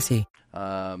 member FDIC.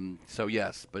 So,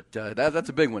 yes, but that's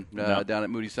a big one down at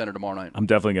Moody Center tomorrow night. I'm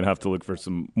definitely going to have to look for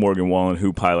some Morgan Wallen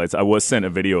hoop highlights. I was sent a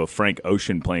video of Frank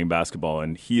Ocean playing basketball,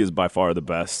 and he is by far the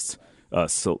best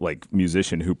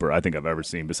musician hooper I think I've ever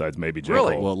seen besides maybe J.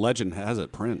 Really? Cole. Well, legend has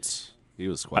it, Prince. He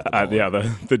was quite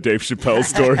the Dave Chappelle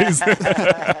stories.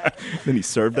 Then he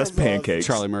served us pancakes.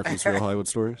 Charlie Murphy's Real Hollywood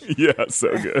Stories. Yeah,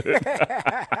 so good.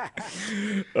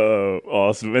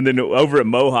 Awesome. And then over at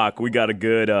Mohawk, we got a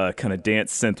good kind of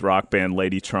dance synth rock band,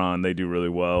 Ladytron. They do really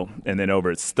well. And then over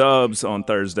at Stubbs on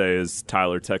Thursday is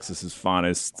Tyler, Texas's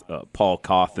Finest. Paul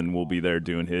Cawthon will be there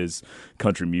doing his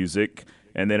country music.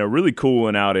 And then a really cool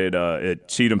one out at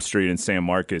Cheatham Street in San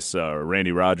Marcos,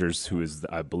 Randy Rogers, who is,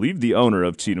 I believe, the owner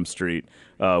of Cheatham Street,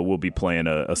 will be playing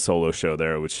a solo show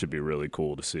there, which should be really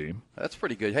cool to see. That's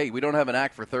pretty good. Hey, we don't have an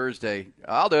act for Thursday.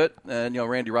 I'll do it. And,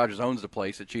 Randy Rogers owns the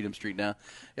place at Cheatham Street now.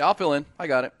 Yeah, I'll fill in. I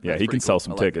got it. Yeah, That's he can pretty sell cool.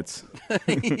 some I like tickets.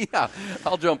 Yeah,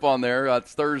 I'll jump on there.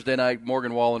 It's Thursday night.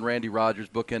 Morgan Wallen, Randy Rogers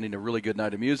bookending a really good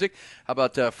night of music. How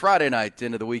about Friday night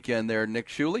into the weekend there, Nick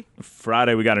Shuley?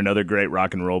 Friday, we got another great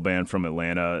rock and roll band from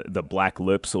Atlanta. The Black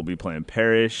Lips will be playing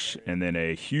Parish, and then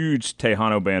a huge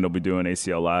Tejano band will be doing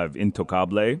ACL Live,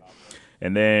 Intocable.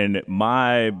 And then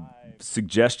my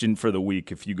suggestion for the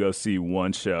week, if you go see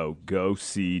one show, go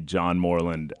see John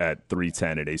Moreland at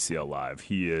 310 at ACL Live.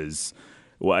 He is...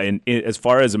 Well, as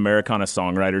far as Americana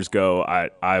songwriters go,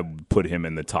 I put him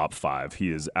in the top 5. He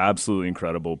is absolutely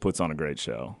incredible, puts on a great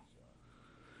show.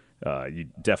 You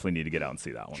definitely need to get out and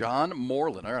see that one. John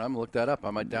Moreland. All right, I'm going to look that up.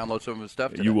 I might download some of his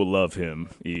stuff today. You will love him,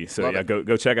 E. So, love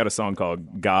go check out a song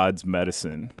called God's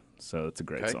Medicine. So it's a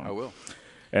great song. I will.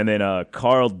 And then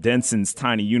Carl Denson's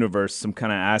Tiny Universe, some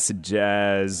kind of acid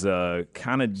jazz,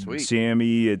 kind of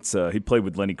jammy. It's he played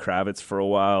with Lenny Kravitz for a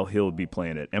while. He'll be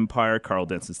playing at Empire, Carl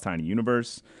Denson's Tiny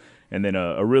Universe. And then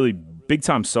a really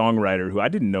big-time songwriter who I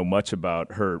didn't know much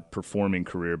about her performing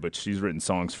career, but she's written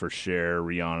songs for Cher,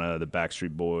 Rihanna, the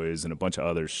Backstreet Boys, and a bunch of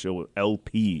others.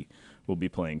 LP will be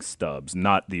playing Stubbs,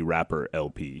 not the rapper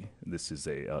LP. This is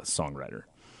a songwriter.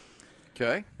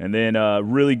 Okay. And then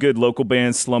really good local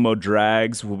band, Slow-Mo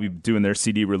Drags, will be doing their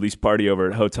CD release party over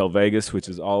at Hotel Vegas, which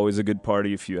is always a good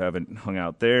party if you haven't hung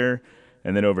out there.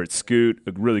 And then over at Scoot,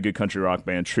 a really good country rock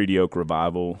band, Treaty Oak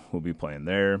Revival, will be playing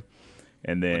there.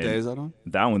 And then what day is that on?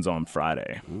 That one's on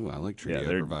Friday. Ooh, I like Treaty Oak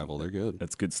Revival. They're good.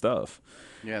 That's good stuff.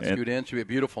 Yeah, it's Scoot in. Should be a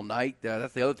beautiful night.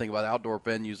 That's the other thing about outdoor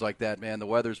venues like that, man. The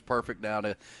weather's perfect now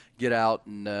to get out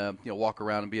and walk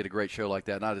around and be at a great show like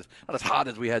that. Not as hot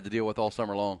as we had to deal with all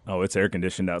summer long. Oh, it's air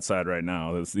conditioned outside right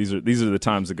now. These are the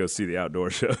times to go see the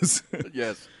outdoor shows.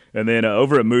 Yes. And then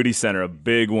over at Moody Center, a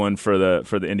big one for the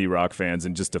indie rock fans,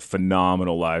 and just a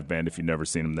phenomenal live band. If you've never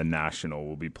seen them, the National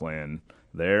will be playing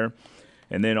there.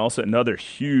 And then also another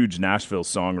huge Nashville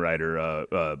songwriter,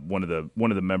 one of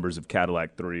the members of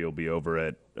Cadillac 3 will be over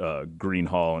at Green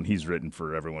Hall, and he's written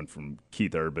for everyone from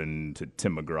Keith Urban to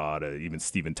Tim McGraw to even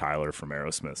Steven Tyler from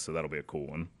Aerosmith. So that'll be a cool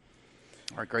one.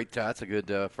 All right, great. That's a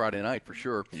good Friday night for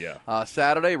sure. Yeah.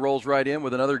 Saturday rolls right in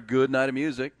with another good night of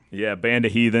music. Yeah, Band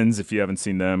of Heathens. If you haven't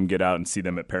seen them, get out and see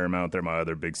them at Paramount. They're my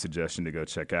other big suggestion to go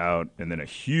check out. And then a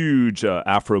huge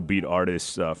Afrobeat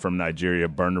artist from Nigeria,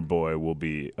 Burner Boy, will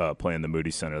be playing the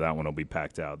Moody Center. That one will be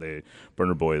packed out.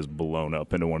 Burner Boy is blown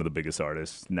up into one of the biggest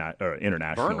artists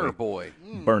internationally. Burner Boy.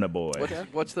 Burner Boy.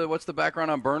 What's the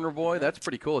background on Burner Boy? That's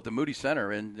pretty cool at the Moody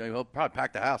Center, and he'll probably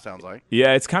pack the house. Sounds like.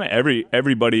 Yeah, it's kind of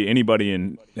anybody in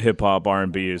hip hop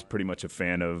R&B is pretty much a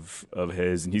fan of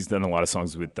his, and he's done a lot of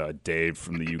songs with Dave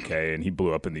from the UK, and he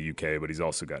blew up in the UK, but he's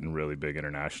also gotten really big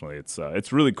internationally.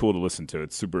 It's really cool to listen to.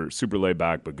 It's super laid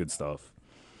back, but good stuff.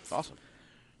 Awesome.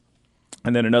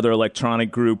 And then another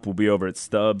electronic group will be over at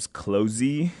Stubbs,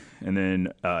 Closey. And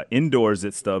then indoors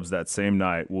at Stubbs that same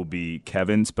night will be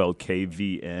Kevin, spelled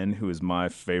KVN, who is my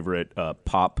favorite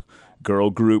pop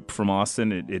girl group from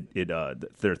Austin.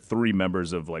 There are 3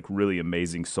 members of like really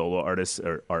amazing solo artists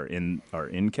are in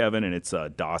Kevin, and it's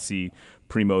Dossie,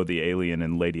 Primo the Alien,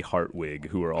 and Lady Hartwig,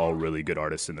 who are all really good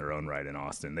artists in their own right in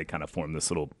Austin. They kind of form this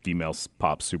little female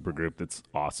pop supergroup that's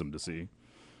awesome to see.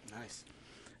 Nice.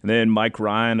 And then Mike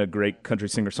Ryan, a great country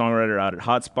singer-songwriter out at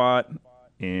Hotspot,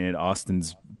 and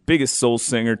Austin's biggest soul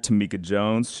singer, Tamika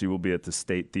Jones. She will be at the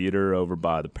State Theater over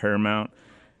by the Paramount.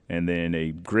 And then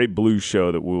a great blues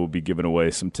show that we will be giving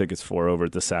away some tickets for over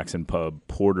at the Saxon Pub,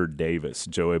 Porter Davis.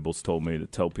 Joe Abels told me to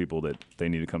tell people that they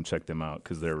need to come check them out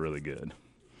because they're really good.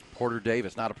 Porter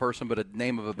Davis, not a person, but a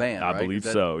name of a band, I right? believe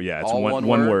so, yeah. It's all one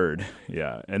word.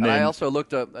 Yeah. And then I also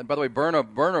looked up, and by the way, Burner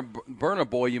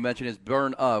Boy you mentioned is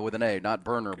Burn with an A, not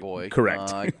Burner Boy.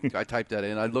 Correct. I typed that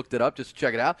in. I looked it up just to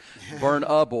check it out. Burn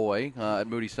Boy at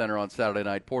Moody Center on Saturday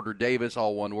night. Porter Davis,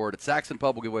 all one word. At Saxon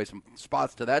Pub, we'll give away some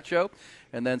spots to that show.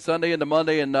 And then Sunday into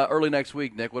Monday and early next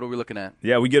week, Nick, what are we looking at?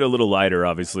 Yeah, we get a little lighter,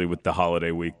 obviously, with the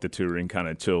holiday week. The touring kind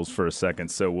of chills for a second.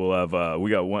 So we'll have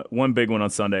we got one big one on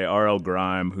Sunday. R.L.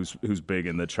 Grime, who's big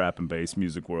in the trap and bass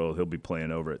music world. He'll be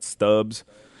playing over at Stubbs.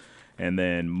 And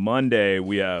then Monday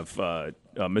we have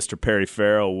Mr. Perry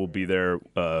Farrell will be there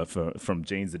from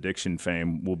Jane's Addiction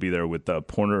fame. Will be there with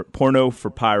Porno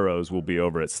for Pyros will be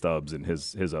over at Stubbs and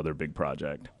his other big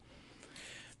project.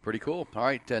 Pretty cool. All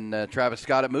right, and Travis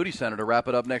Scott at Moody Center to wrap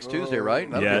it up next Tuesday, right?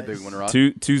 That'll be a big one, Rod.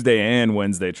 Tuesday and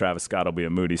Wednesday, Travis Scott will be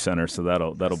at Moody Center, so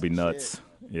that'll be nuts.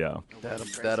 Yeah,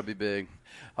 that'll be big.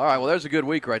 All right, well, there's a good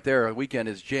week right there. A weekend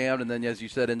is jammed, and then, as you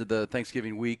said, into the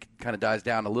Thanksgiving week, kind of dies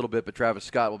down a little bit, but Travis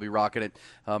Scott will be rocking it.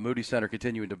 Moody Center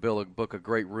continuing to book a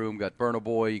great room. Got Burna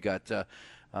Boy, you got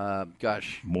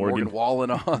Morgan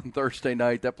Wallen on Thursday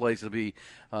night. That place will be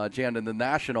jammed. And the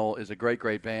National is a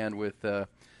great band with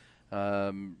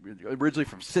originally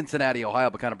from Cincinnati, Ohio,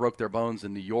 but kind of broke their bones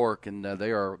in New York. And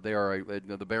they are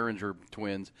the Behringer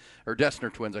twins, or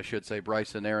Dessner twins, I should say,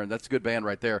 Bryce and Aaron. That's a good band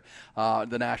right there.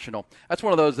 The National. That's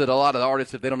one of those that a lot of the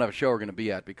artists, if they don't have a show, are going to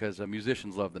be at because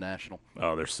musicians love the National.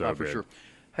 Oh, they're so for good. Sure.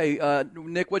 Hey,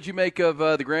 Nick, what'd you make of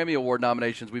the Grammy Award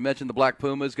nominations? We mentioned the Black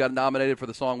Pumas got nominated for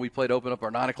the song we played open up our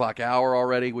 9 o'clock hour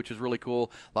already, which is really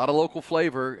cool. A lot of local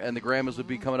flavor, and the Grammys would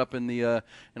be coming up in the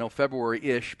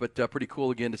February-ish, but pretty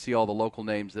cool again to see all the local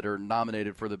names that are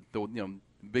nominated for the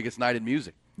biggest night in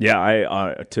music.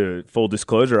 Yeah, to full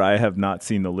disclosure, I have not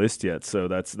seen the list yet, so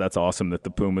that's awesome that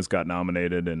the Pumas got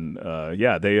nominated, and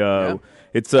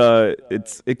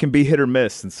it can be hit or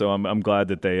miss, and so I'm glad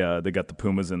that they got the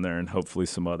Pumas in there, and hopefully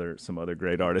some other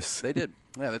great artists. They did.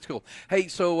 Yeah, that's cool. Hey,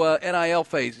 so NIL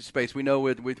space, we know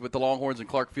with the Longhorns and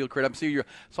Clark Field Credit. I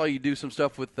saw you do some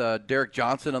stuff with Derek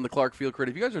Johnson on the Clark Field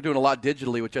Credit. You guys are doing a lot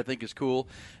digitally, which I think is cool.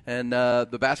 And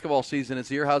the basketball season is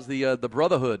here. How's the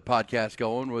Brotherhood podcast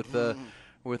going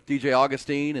with DJ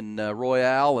Augustine and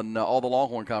Royale and all the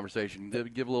Longhorn conversation?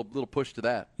 Give a little push to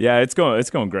that. Yeah, it's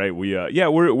going great.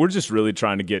 We're just really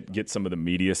trying to get some of the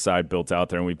media side built out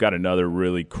there, and we've got another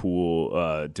really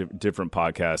cool different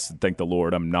podcast. Thank the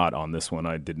Lord I'm not on this one.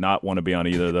 I did not want to be on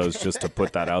either of those, just to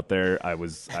put that out there. I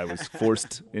was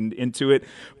forced into it,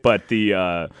 but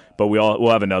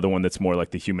we'll have another one that's more like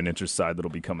the human interest side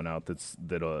that'll be coming out.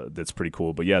 That's pretty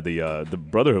cool. But yeah, the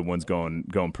Brotherhood one's going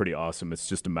pretty awesome. It's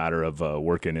just a matter of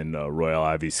working in Royal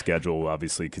Ivy's schedule,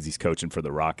 obviously, because he's coaching for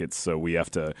the Rockets. So we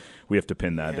have to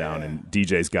pin that down. And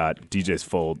DJ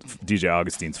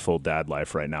Augustine's full dad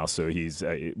life right now. So he's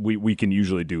we can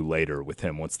usually do later with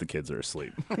him once the kids are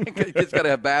asleep. Kids got to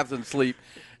have baths and sleep.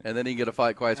 And then he can get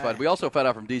a quiet spot. We also found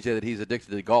out from DJ that he's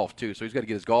addicted to golf too, so he's got to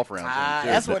get his golf rounds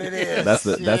in. That's what it is.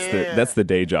 That's the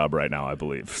day job right now, I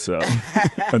believe. So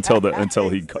until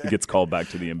he gets called back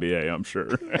to the NBA, I'm sure.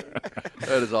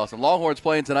 That is awesome. Longhorns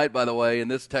playing tonight, by the way.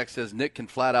 And this text says Nick can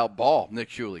flat out ball. Nick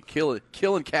Shuley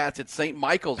killing cats at St.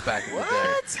 Michael's back in the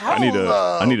day.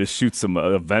 I need to shoot some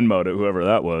Venmo to whoever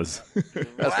that was.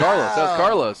 That's Carlos. That's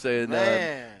Carlos saying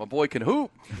my boy can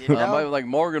hoop. Like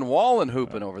Morgan Wallen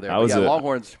hooping over there.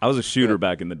 Longhorns. I was a shooter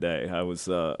back in the day. I was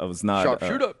not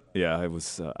sharpshooter. Yeah, I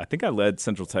was. I think I led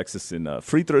Central Texas in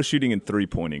free throw shooting and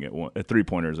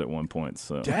 3-pointers at one point.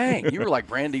 So dang, you were like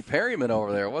Brandy Perryman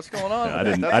over there. What's going on? Yeah,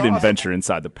 I didn't venture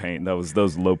inside the paint. That was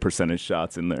those low percentage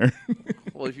shots in there.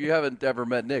 Well, if you haven't ever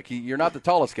met Nick, you're not the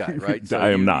tallest guy, right? So I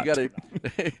am not. You got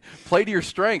to play to your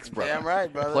strengths, brother. Damn right,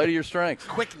 brother. Play to your strengths.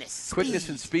 Quickness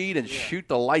and speed, and shoot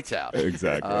the lights out.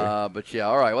 Exactly. But yeah,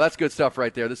 all right. Well, that's good stuff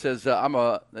right there. This says hold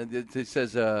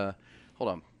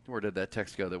on. Where did that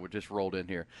text go that just rolled in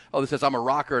here? Oh, this says, I'm a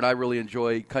rocker, and I really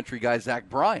enjoy country guy Zach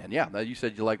Bryan. Yeah, you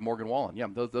said you like Morgan Wallen. Yeah,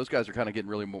 those guys are kind of getting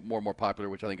really more and more popular,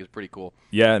 which I think is pretty cool.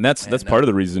 Yeah, and that's part of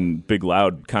the reason Big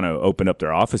Loud kind of opened up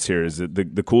their office here. Is that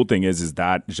the cool thing is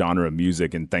that genre of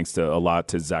music, and thanks to a lot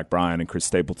to Zach Bryan and Chris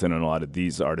Stapleton and a lot of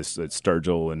these artists,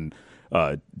 Sturgill and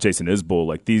Jason Isbell,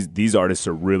 like these artists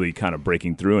are really kind of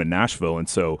breaking through in Nashville, and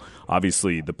so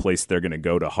obviously the place they're going to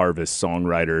go to harvest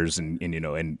songwriters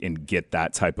and get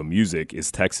that type of music is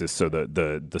Texas. So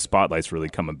the spotlight's really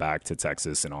coming back to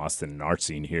Texas and Austin and our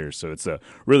scene here. So it's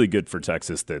really good for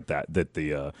Texas that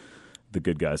the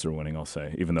good guys are winning. I'll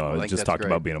say, even though I just talked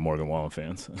about being a Morgan Wallen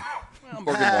fan. So. Well,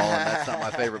 Morgan Wallen, that's not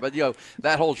my favorite, but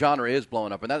that whole genre is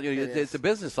blowing up, and that it's a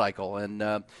business cycle, and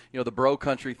the bro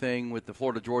country thing with the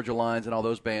Florida Georgia Lines and all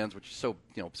those bands, which is so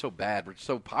bad, which is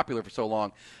so popular for so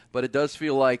long, but it does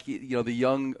feel like the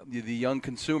young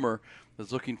consumer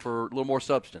is looking for a little more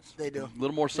substance. They do. A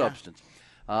little more substance.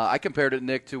 I compared it,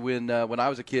 Nick, to when I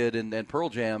was a kid and Pearl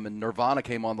Jam and Nirvana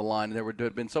came on the line, and there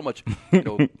had been so much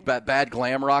bad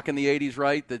glam rock in the 80s,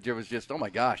 right, that there was just, oh, my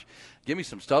gosh, give me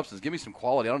some substance, give me some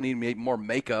quality. I don't need more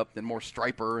makeup and more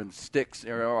Striper and Styx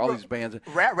or all these bands.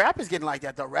 Rap is getting like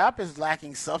that, though. Rap is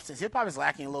lacking substance. Hip-hop is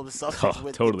lacking a little bit of substance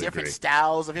with totally different agree.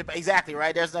 styles of hip-hop. Exactly,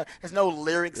 right? There's no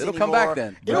lyrics It'll anymore. come back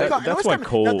then.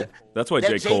 That's why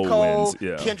J. Cole wins.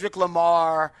 Yeah. Kendrick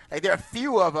Lamar. Like, there are a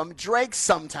few of them. Drake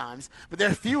sometimes. But there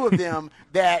are a few of them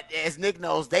that, as Nick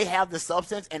knows, they have the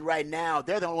substance, and right now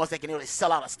they're the only ones that can really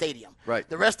sell out a stadium. Right.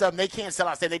 The rest of them, they can't sell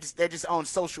out a stadium. They're just on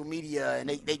social media, and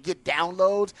they get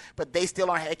downloads, but they still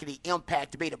aren't having the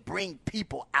impact to be able to bring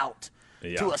people out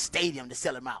to a stadium to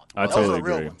sell them out. I Those totally are the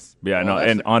real agree. ones. Yeah, no,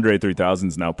 and Andre 3000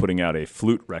 is now putting out a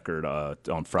flute record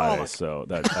on Friday, so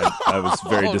that I was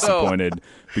very disappointed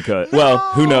because,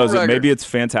 who knows? Maybe it's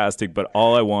fantastic, but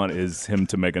all I want is him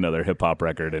to make another hip hop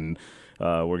record, and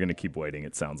we're going to keep waiting,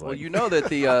 it sounds like. Well, you know that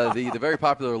the very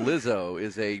popular Lizzo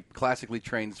is a classically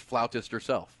trained flautist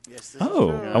herself. Yes.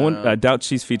 I doubt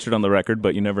she's featured on the record,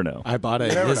 but you never know. I bought a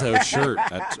Lizzo shirt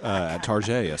at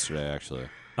Target yesterday, actually.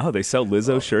 Oh, they sell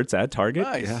Lizzo shirts at Target?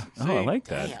 Nice. Yeah. Oh, I like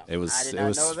that. Damn, It was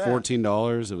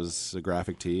 $14. It was a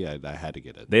graphic tee. I had to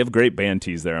get it. They have great band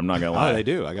tees there, I'm not going to lie. Oh, they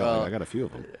do. I got a few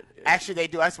of them. Actually, they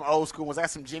do. I have some old school ones. I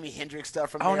got some Jimi Hendrix stuff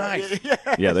from there. Oh, nice.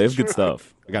 Yeah, they have good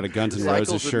stuff. I got a Guns N'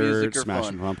 Cycles Roses of music shirt, are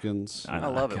Smashing fun. Pumpkins. I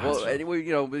love it. Well,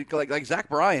 anyway, like Zach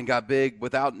Bryan got big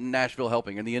without Nashville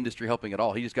helping and the industry helping at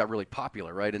all. He just got really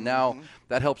popular, right? And now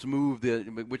that helps move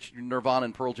which Nirvana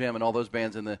and Pearl Jam and all those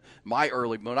bands when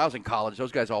I was in college,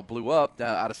 those guys all blew up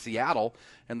out of Seattle,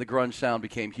 and the grunge sound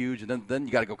became huge. And then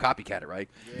you got to go copycat it, right?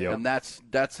 Yep. And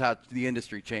that's how the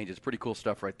industry changes. Pretty cool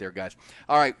stuff right there, guys.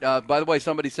 All right. By the way,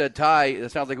 somebody said Ty.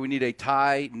 It sounds like we need a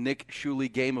Ty Nick Shuley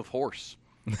game of horse.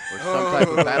 Or some type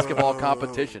of basketball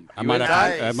competition. I might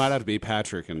have to be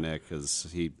Patrick and Nick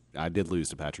because I did lose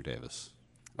to Patrick Davis.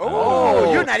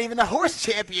 Oh, you're not even the horse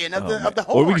champion of the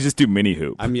horse. Or we could just do mini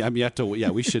hoop. I'm yet to.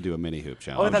 Yeah, we should do a mini hoop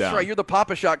challenge. Oh, that's right. You're the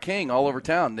Papa Shot king all over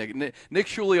town. Nick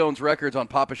Shuley owns records on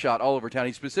Papa Shot all over town.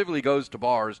 He specifically goes to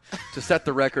bars to set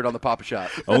the record on the Papa Shot.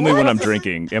 Only when I'm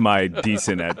drinking am I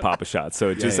decent at Papa Shot.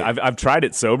 So I've tried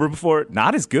it sober before.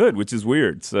 Not as good, which is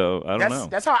weird. So I don't know.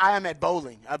 That's how I am at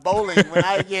bowling. At bowling, when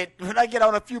I get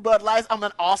on a few Bud Lights, I'm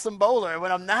an awesome bowler.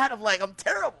 When I'm not, I'm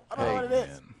terrible. I don't know what it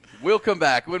is. We'll come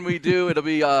back. When we do, it'll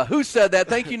be Who Said That?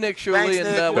 Thank you, Nick Shuley. Thanks,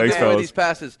 and Nick. we'll get these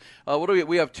passes. What do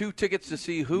we have 2 tickets to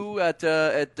see who at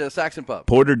Saxon Pub.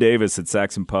 Porter Davis at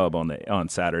Saxon Pub on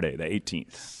Saturday, the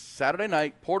 18th. Saturday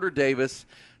night, Porter Davis.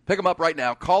 Pick them up right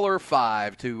now. Caller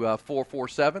 5 to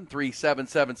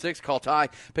 447-3776. Call Ty.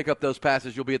 Pick up those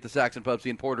passes. You'll be at the Saxon Pub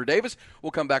seeing Porter Davis.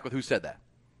 We'll come back with Who Said That.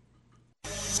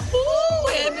 Who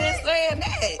had been saying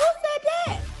that? Who said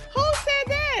that? Who said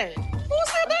that? Who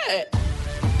said that?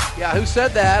 Yeah, Who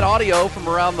Said That? Audio from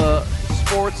around the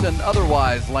sports and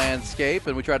otherwise landscape,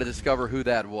 and we try to discover who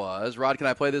that was. Rod, can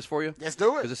I play this for you? Let's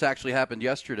do it. Because this actually happened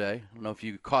yesterday. I don't know if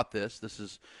you caught this. This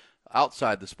is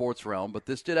outside the sports realm, but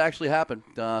this did actually happen.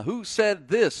 Who said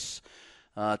this?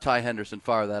 Ty Henderson,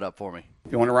 fire that up for me.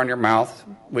 If you want to run your mouth,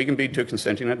 we can be 2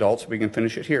 consenting adults. We can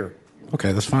finish it here.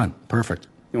 Okay, that's fine. Perfect.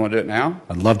 You want to do it now?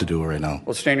 I'd love to do it right now.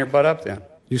 Well, stand your butt up then.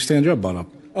 You stand your butt up.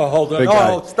 Oh, hold on. Big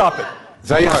guy. Oh, stop it. Is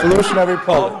that your solution every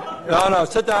problem? No,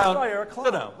 sit down.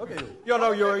 Sit down. Okay.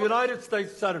 You're a United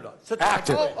States Senator. Sit down.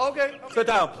 Active. Oh, okay. Sit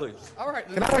down, please. All right.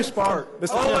 Can I respond?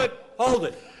 Hold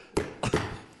it.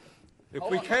 If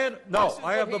we can, no,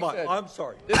 I have the mic. I'm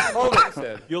sorry. Hold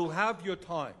it. You'll have your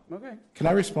time. Okay. Can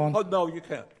I respond? Oh, no, you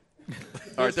can't.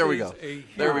 All right, there we go.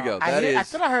 There we go. I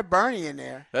thought I heard Bernie in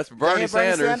there. That's Bernie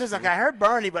Sanders. Okay, I heard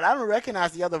Bernie, but I don't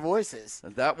recognize the other voices.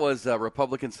 That was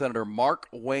Republican Senator Mark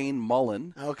Wayne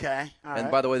Mullen. Okay. All and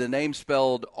right. by the way, the name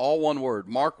spelled all one word.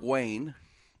 Mark Wayne.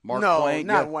 Wayne.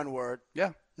 Not one word.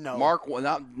 Yeah. No.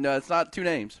 No, it's not 2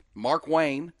 names. Mark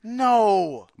Wayne.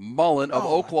 No. Mullen of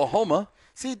Oklahoma.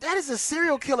 See, that is a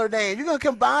serial killer name. You're going to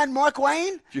combine Mark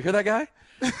Wayne? Did you hear that guy?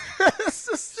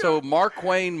 So Mark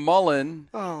Wayne Mullen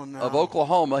of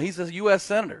Oklahoma, he's a U.S.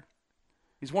 Senator.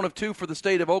 He's one of 2 for the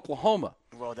state of Oklahoma.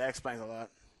 Well, that explains a lot.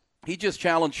 He just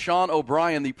challenged Sean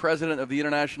O'Brien, the president of the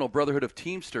International Brotherhood of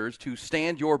Teamsters, to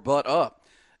stand your butt up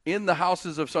in the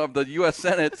houses of some of the U.S.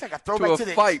 Senate it's like a throwback to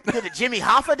a fight. To the Jimmy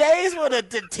Hoffa days where the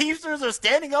Teamsters are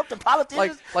standing up to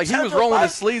politicians. Like he was rolling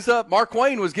his sleeves up. Mark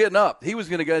Wayne was getting up. He was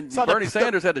going to get Bernie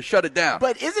Sanders had to shut it down.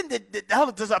 But isn't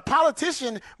does a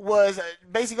politician was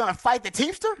basically going to fight the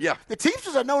Teamster? Yeah. The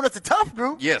Teamsters are known as the tough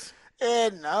group. Yes.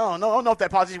 And I don't know if that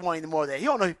politician wants any more of that. He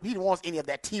don't know if he wants any of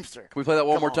that Teamster. Can we play that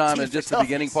one more time? Teamster And just toughness. the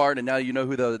beginning part, and now you know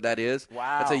who that is.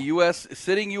 Wow. That's a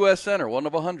sitting U.S. Senator, one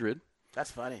of 100.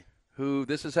 That's funny. Who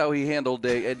this is how he handled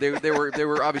they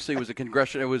were obviously it was a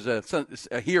congressional, it was a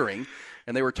hearing,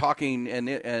 and they were talking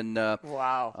talking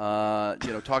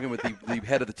with the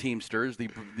head of the Teamsters, the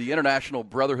International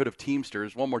Brotherhood of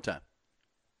Teamsters. One more time.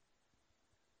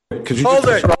 Could you Hold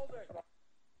it.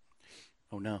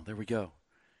 Oh no, there we go.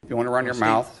 If you want to run your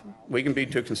mouth, we can be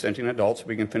 2 consenting adults.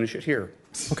 We can finish it here.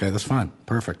 Okay, that's fine.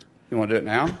 Perfect. You want to do it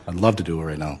now? I'd love to do it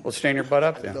right now. Well, stand your butt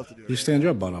up then. You stand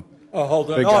your butt up. Oh,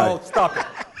 hold on. Big guy. Stop it.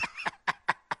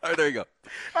 All right, there you go.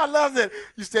 I love that.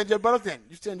 You stand your butt up then.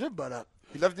 You stand your butt up.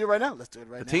 You love to do it right now? Let's do it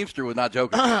right now. The Teamster was not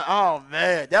joking. Oh,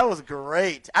 man. That was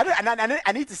great.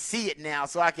 I need to see it now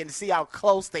so I can see how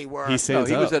close they were. He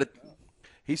stands up.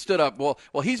 He stood up. Well,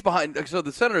 he's behind. So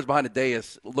the senator's behind a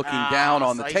dais, looking down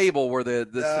on the table where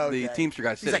the Teamster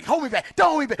guy's sitting. He's like, "Hold me back! Don't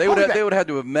hold me back!" They would have had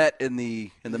to have met in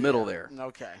the middle there.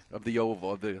 Okay. Of the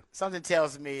oval Something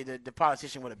tells me that the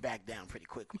politician would have backed down pretty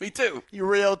quickly. Me too. You're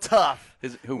real tough.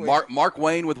 Mark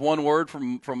Wayne with one word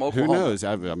from Oklahoma. Who knows?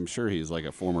 I'm sure he's like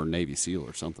a former Navy SEAL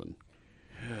or something.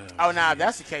 Oh, now if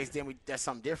that's the case, then that's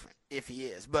something different. If he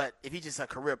is, but if he's just a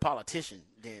career politician,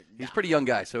 then he's a pretty young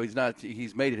guy, so he's not.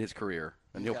 He's made it his career,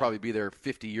 and he'll probably be there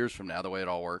 50 years from now. The way it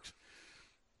all works.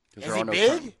 Is he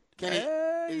big? Can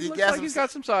he? He looks like he's got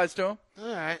some size to him.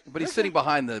 All right, but he's sitting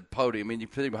behind the podium. I mean, you're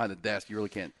sitting behind the desk. You really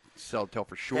can't tell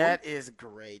for sure. That is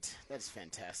great. That's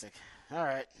fantastic. All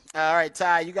right,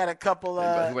 Ty. You got a couple.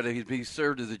 He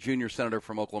served as a junior senator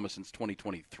from Oklahoma since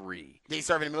 2023. Did he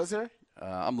serve in the military?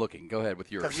 I'm looking. Go ahead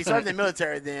with yours. Because if he served in the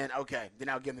military, then okay. Then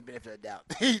I'll give him the benefit of the doubt.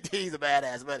 He's a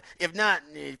badass. But if not,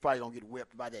 he's probably going to get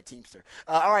whipped by that Teamster.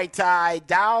 All right, Ty.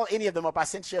 Dial any of them up. I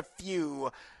sent you a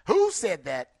few. Who said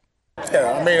that?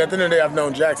 Yeah, I mean, at the end of the day, I've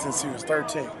known Jack since he was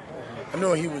 13. I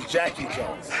knew he was Jackie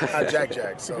Jones, not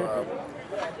Jack. So,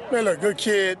 man, look, good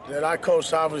kid that I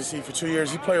coached, obviously, for 2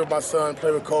 years. He played with my son,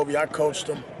 played with Kobe. I coached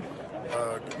him.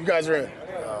 You guys are in.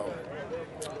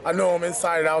 I know him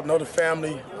inside and out, know the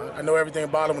family. I know everything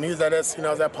about him. When he was at SC and I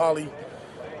was at Poly,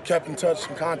 kept in touch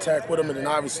and contact with him. And then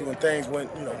obviously when things went,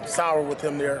 sour with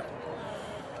him there,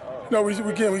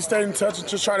 we stayed in touch and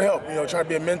just try to help, try to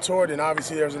be a mentor. And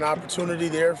obviously there's an opportunity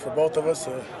there for both of us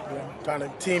to kind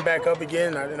of team back up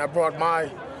again. And I brought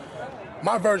my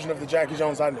version of the Jackie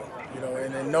Jones I knew,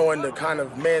 and knowing the kind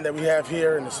of man that we have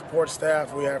here and the support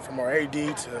staff we have from our AD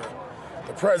to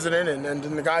the president and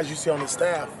then the guys you see on the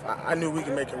staff, I knew we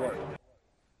could make it work.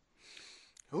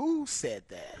 Who said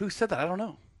that? Who said that? I don't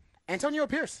know. Antonio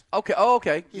Pierce. Okay. Oh,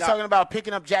 okay. He's talking about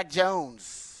picking up Jack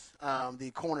Jones,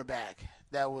 the cornerback.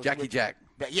 That was Jack.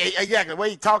 Yeah, exactly. The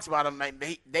way he talks about him,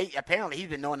 apparently he's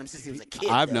been knowing him since he was a kid.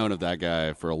 I've known of that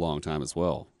guy for a long time as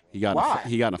well. He got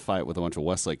in a fight with a bunch of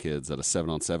Westlake kids at a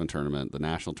 7-on-7 tournament, the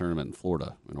national tournament in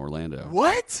Florida, in Orlando.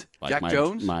 What? Jack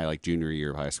Jones? My junior year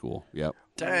of high school. Yep.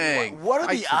 Dang. What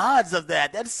are the odds of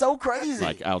that? That's so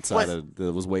crazy. Outside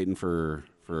was waiting for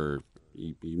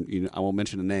I won't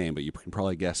mention a name, but you can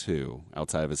probably guess who,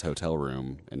 outside of his hotel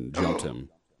room and jumped him.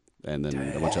 And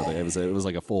then a bunch of other, it was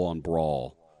like a full-on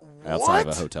brawl outside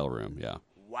of a hotel room. Yeah.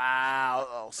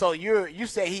 Wow. So you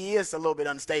say he is a little bit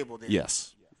unstable then?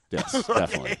 Yes. Yes,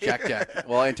 definitely. Jack.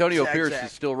 Well, Antonio Pierce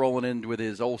is still rolling in with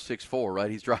his old 6'4", right?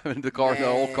 He's driving the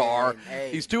old car.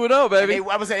 He's 2-0, baby.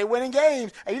 I would say they're winning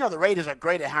games. And the Raiders are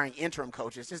great at hiring interim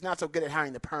coaches. Just not so good at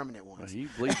hiring the permanent ones. He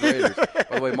bleeds Raiders. By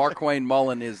the way, Marquayne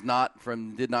Mullen did not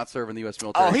serve in the U.S.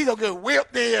 military. Oh, he's a good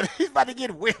whip then. He's about to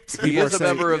get whipped. He is a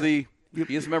member of the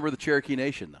Cherokee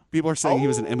Nation, though. People are saying he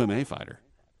was an MMA fighter.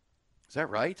 Is that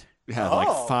right? Yeah,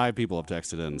 like 5 people have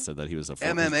texted in and said that he was a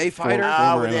MMA fighter.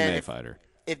 Former MMA fighter.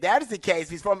 If that is the case, if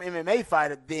he's from an MMA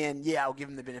fighter, then yeah, I'll give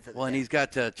him the benefit of the doubt. And he's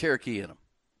got Cherokee in him.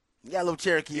 You got a little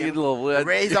Cherokee in him. The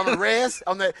res on the res,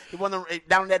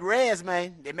 down on that res,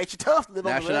 man. It makes you tough to live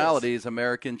on the res. Nationality is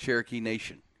American Cherokee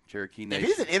Nation. If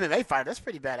he's an MMA fighter, that's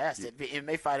pretty badass. To be an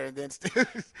MMA fighter and then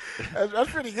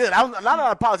that's pretty good. A lot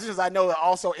of politicians I know are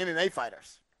also MMA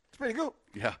fighters. It's pretty good.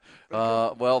 Yeah.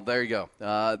 Well, there you go.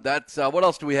 That's what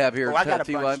else do we have here? I got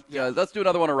a bunch. Let's do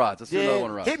another one of Rod's.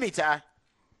 Hit me, Ty.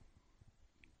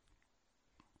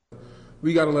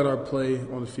 We got to let our play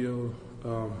on the field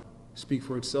speak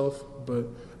for itself, but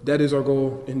that is our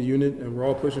goal in the unit, and we're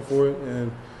all pushing for it.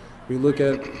 And we look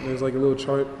at, there's like a little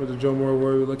chart with the Joe Moore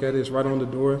word. We look at it, it's right on the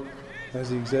door. Has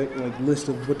the exact list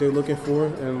of what they're looking for,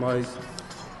 and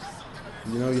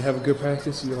you have a good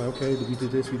practice. You're like, okay, we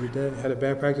did this, we did that. Had a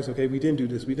bad practice, okay, we didn't do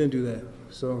this, we didn't do that.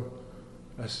 So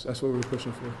that's what we're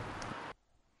pushing for.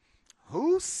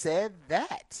 Who said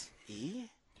that? E?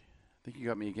 I think you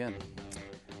got me again.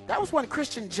 That was one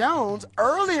Christian Jones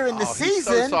earlier in the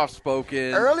season. He's so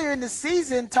soft-spoken. Earlier in the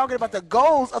season, talking about the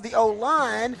goals of the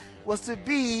O-line was to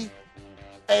be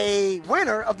a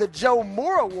winner of the Joe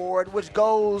Moore Award, which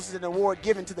goes an award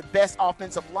given to the best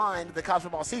offensive line of the college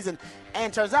football season.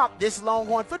 And turns out this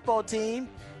Longhorn football team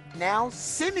now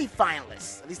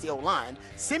semifinalists, at least the O-line,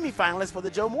 semifinalists for the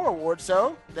Joe Moore Award.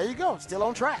 So there you go, still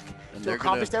on track to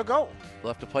accomplish their goal.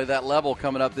 They'll have to play that level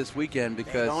coming up this weekend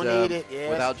because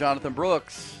without Jonathan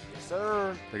Brooks, yes,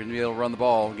 sir, they're going to be able to run the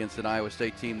ball against an Iowa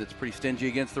State team that's pretty stingy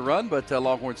against the run, but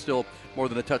Longhorn's still more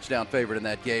than a touchdown favorite in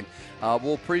that game.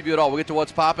 We'll preview it all. We'll get to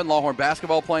what's popping. Longhorn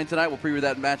basketball playing tonight. We'll preview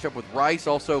that matchup with Rice.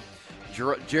 Also,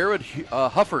 Jared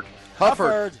Hufford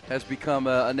has become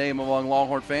a name among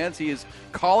Longhorn fans. He is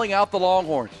calling out the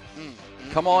Longhorns.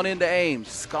 Come on into Ames.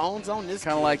 Scones on this.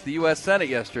 Kind of like the U.S. Senate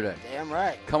yesterday. Damn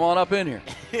right. Come on up in here.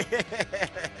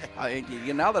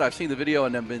 Now that I've seen the video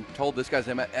and I've been told this guy's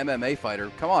an MMA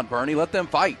fighter, come on, Bernie, let them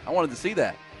fight. I wanted to see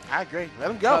that. I agree. Let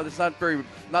them go. It's not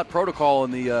protocol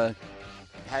in the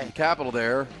Capitol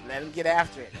there. Let them get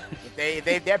after it.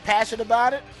 if they're passionate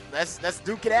about it, let's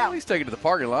duke it out. He's taking it to the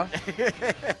parking lot.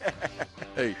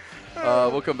 Hey,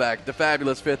 we'll come back. The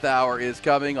fabulous fifth hour is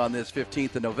coming on this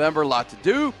 15th of November. A lot to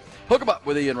do. Hook 'em up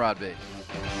with Ian Rodby.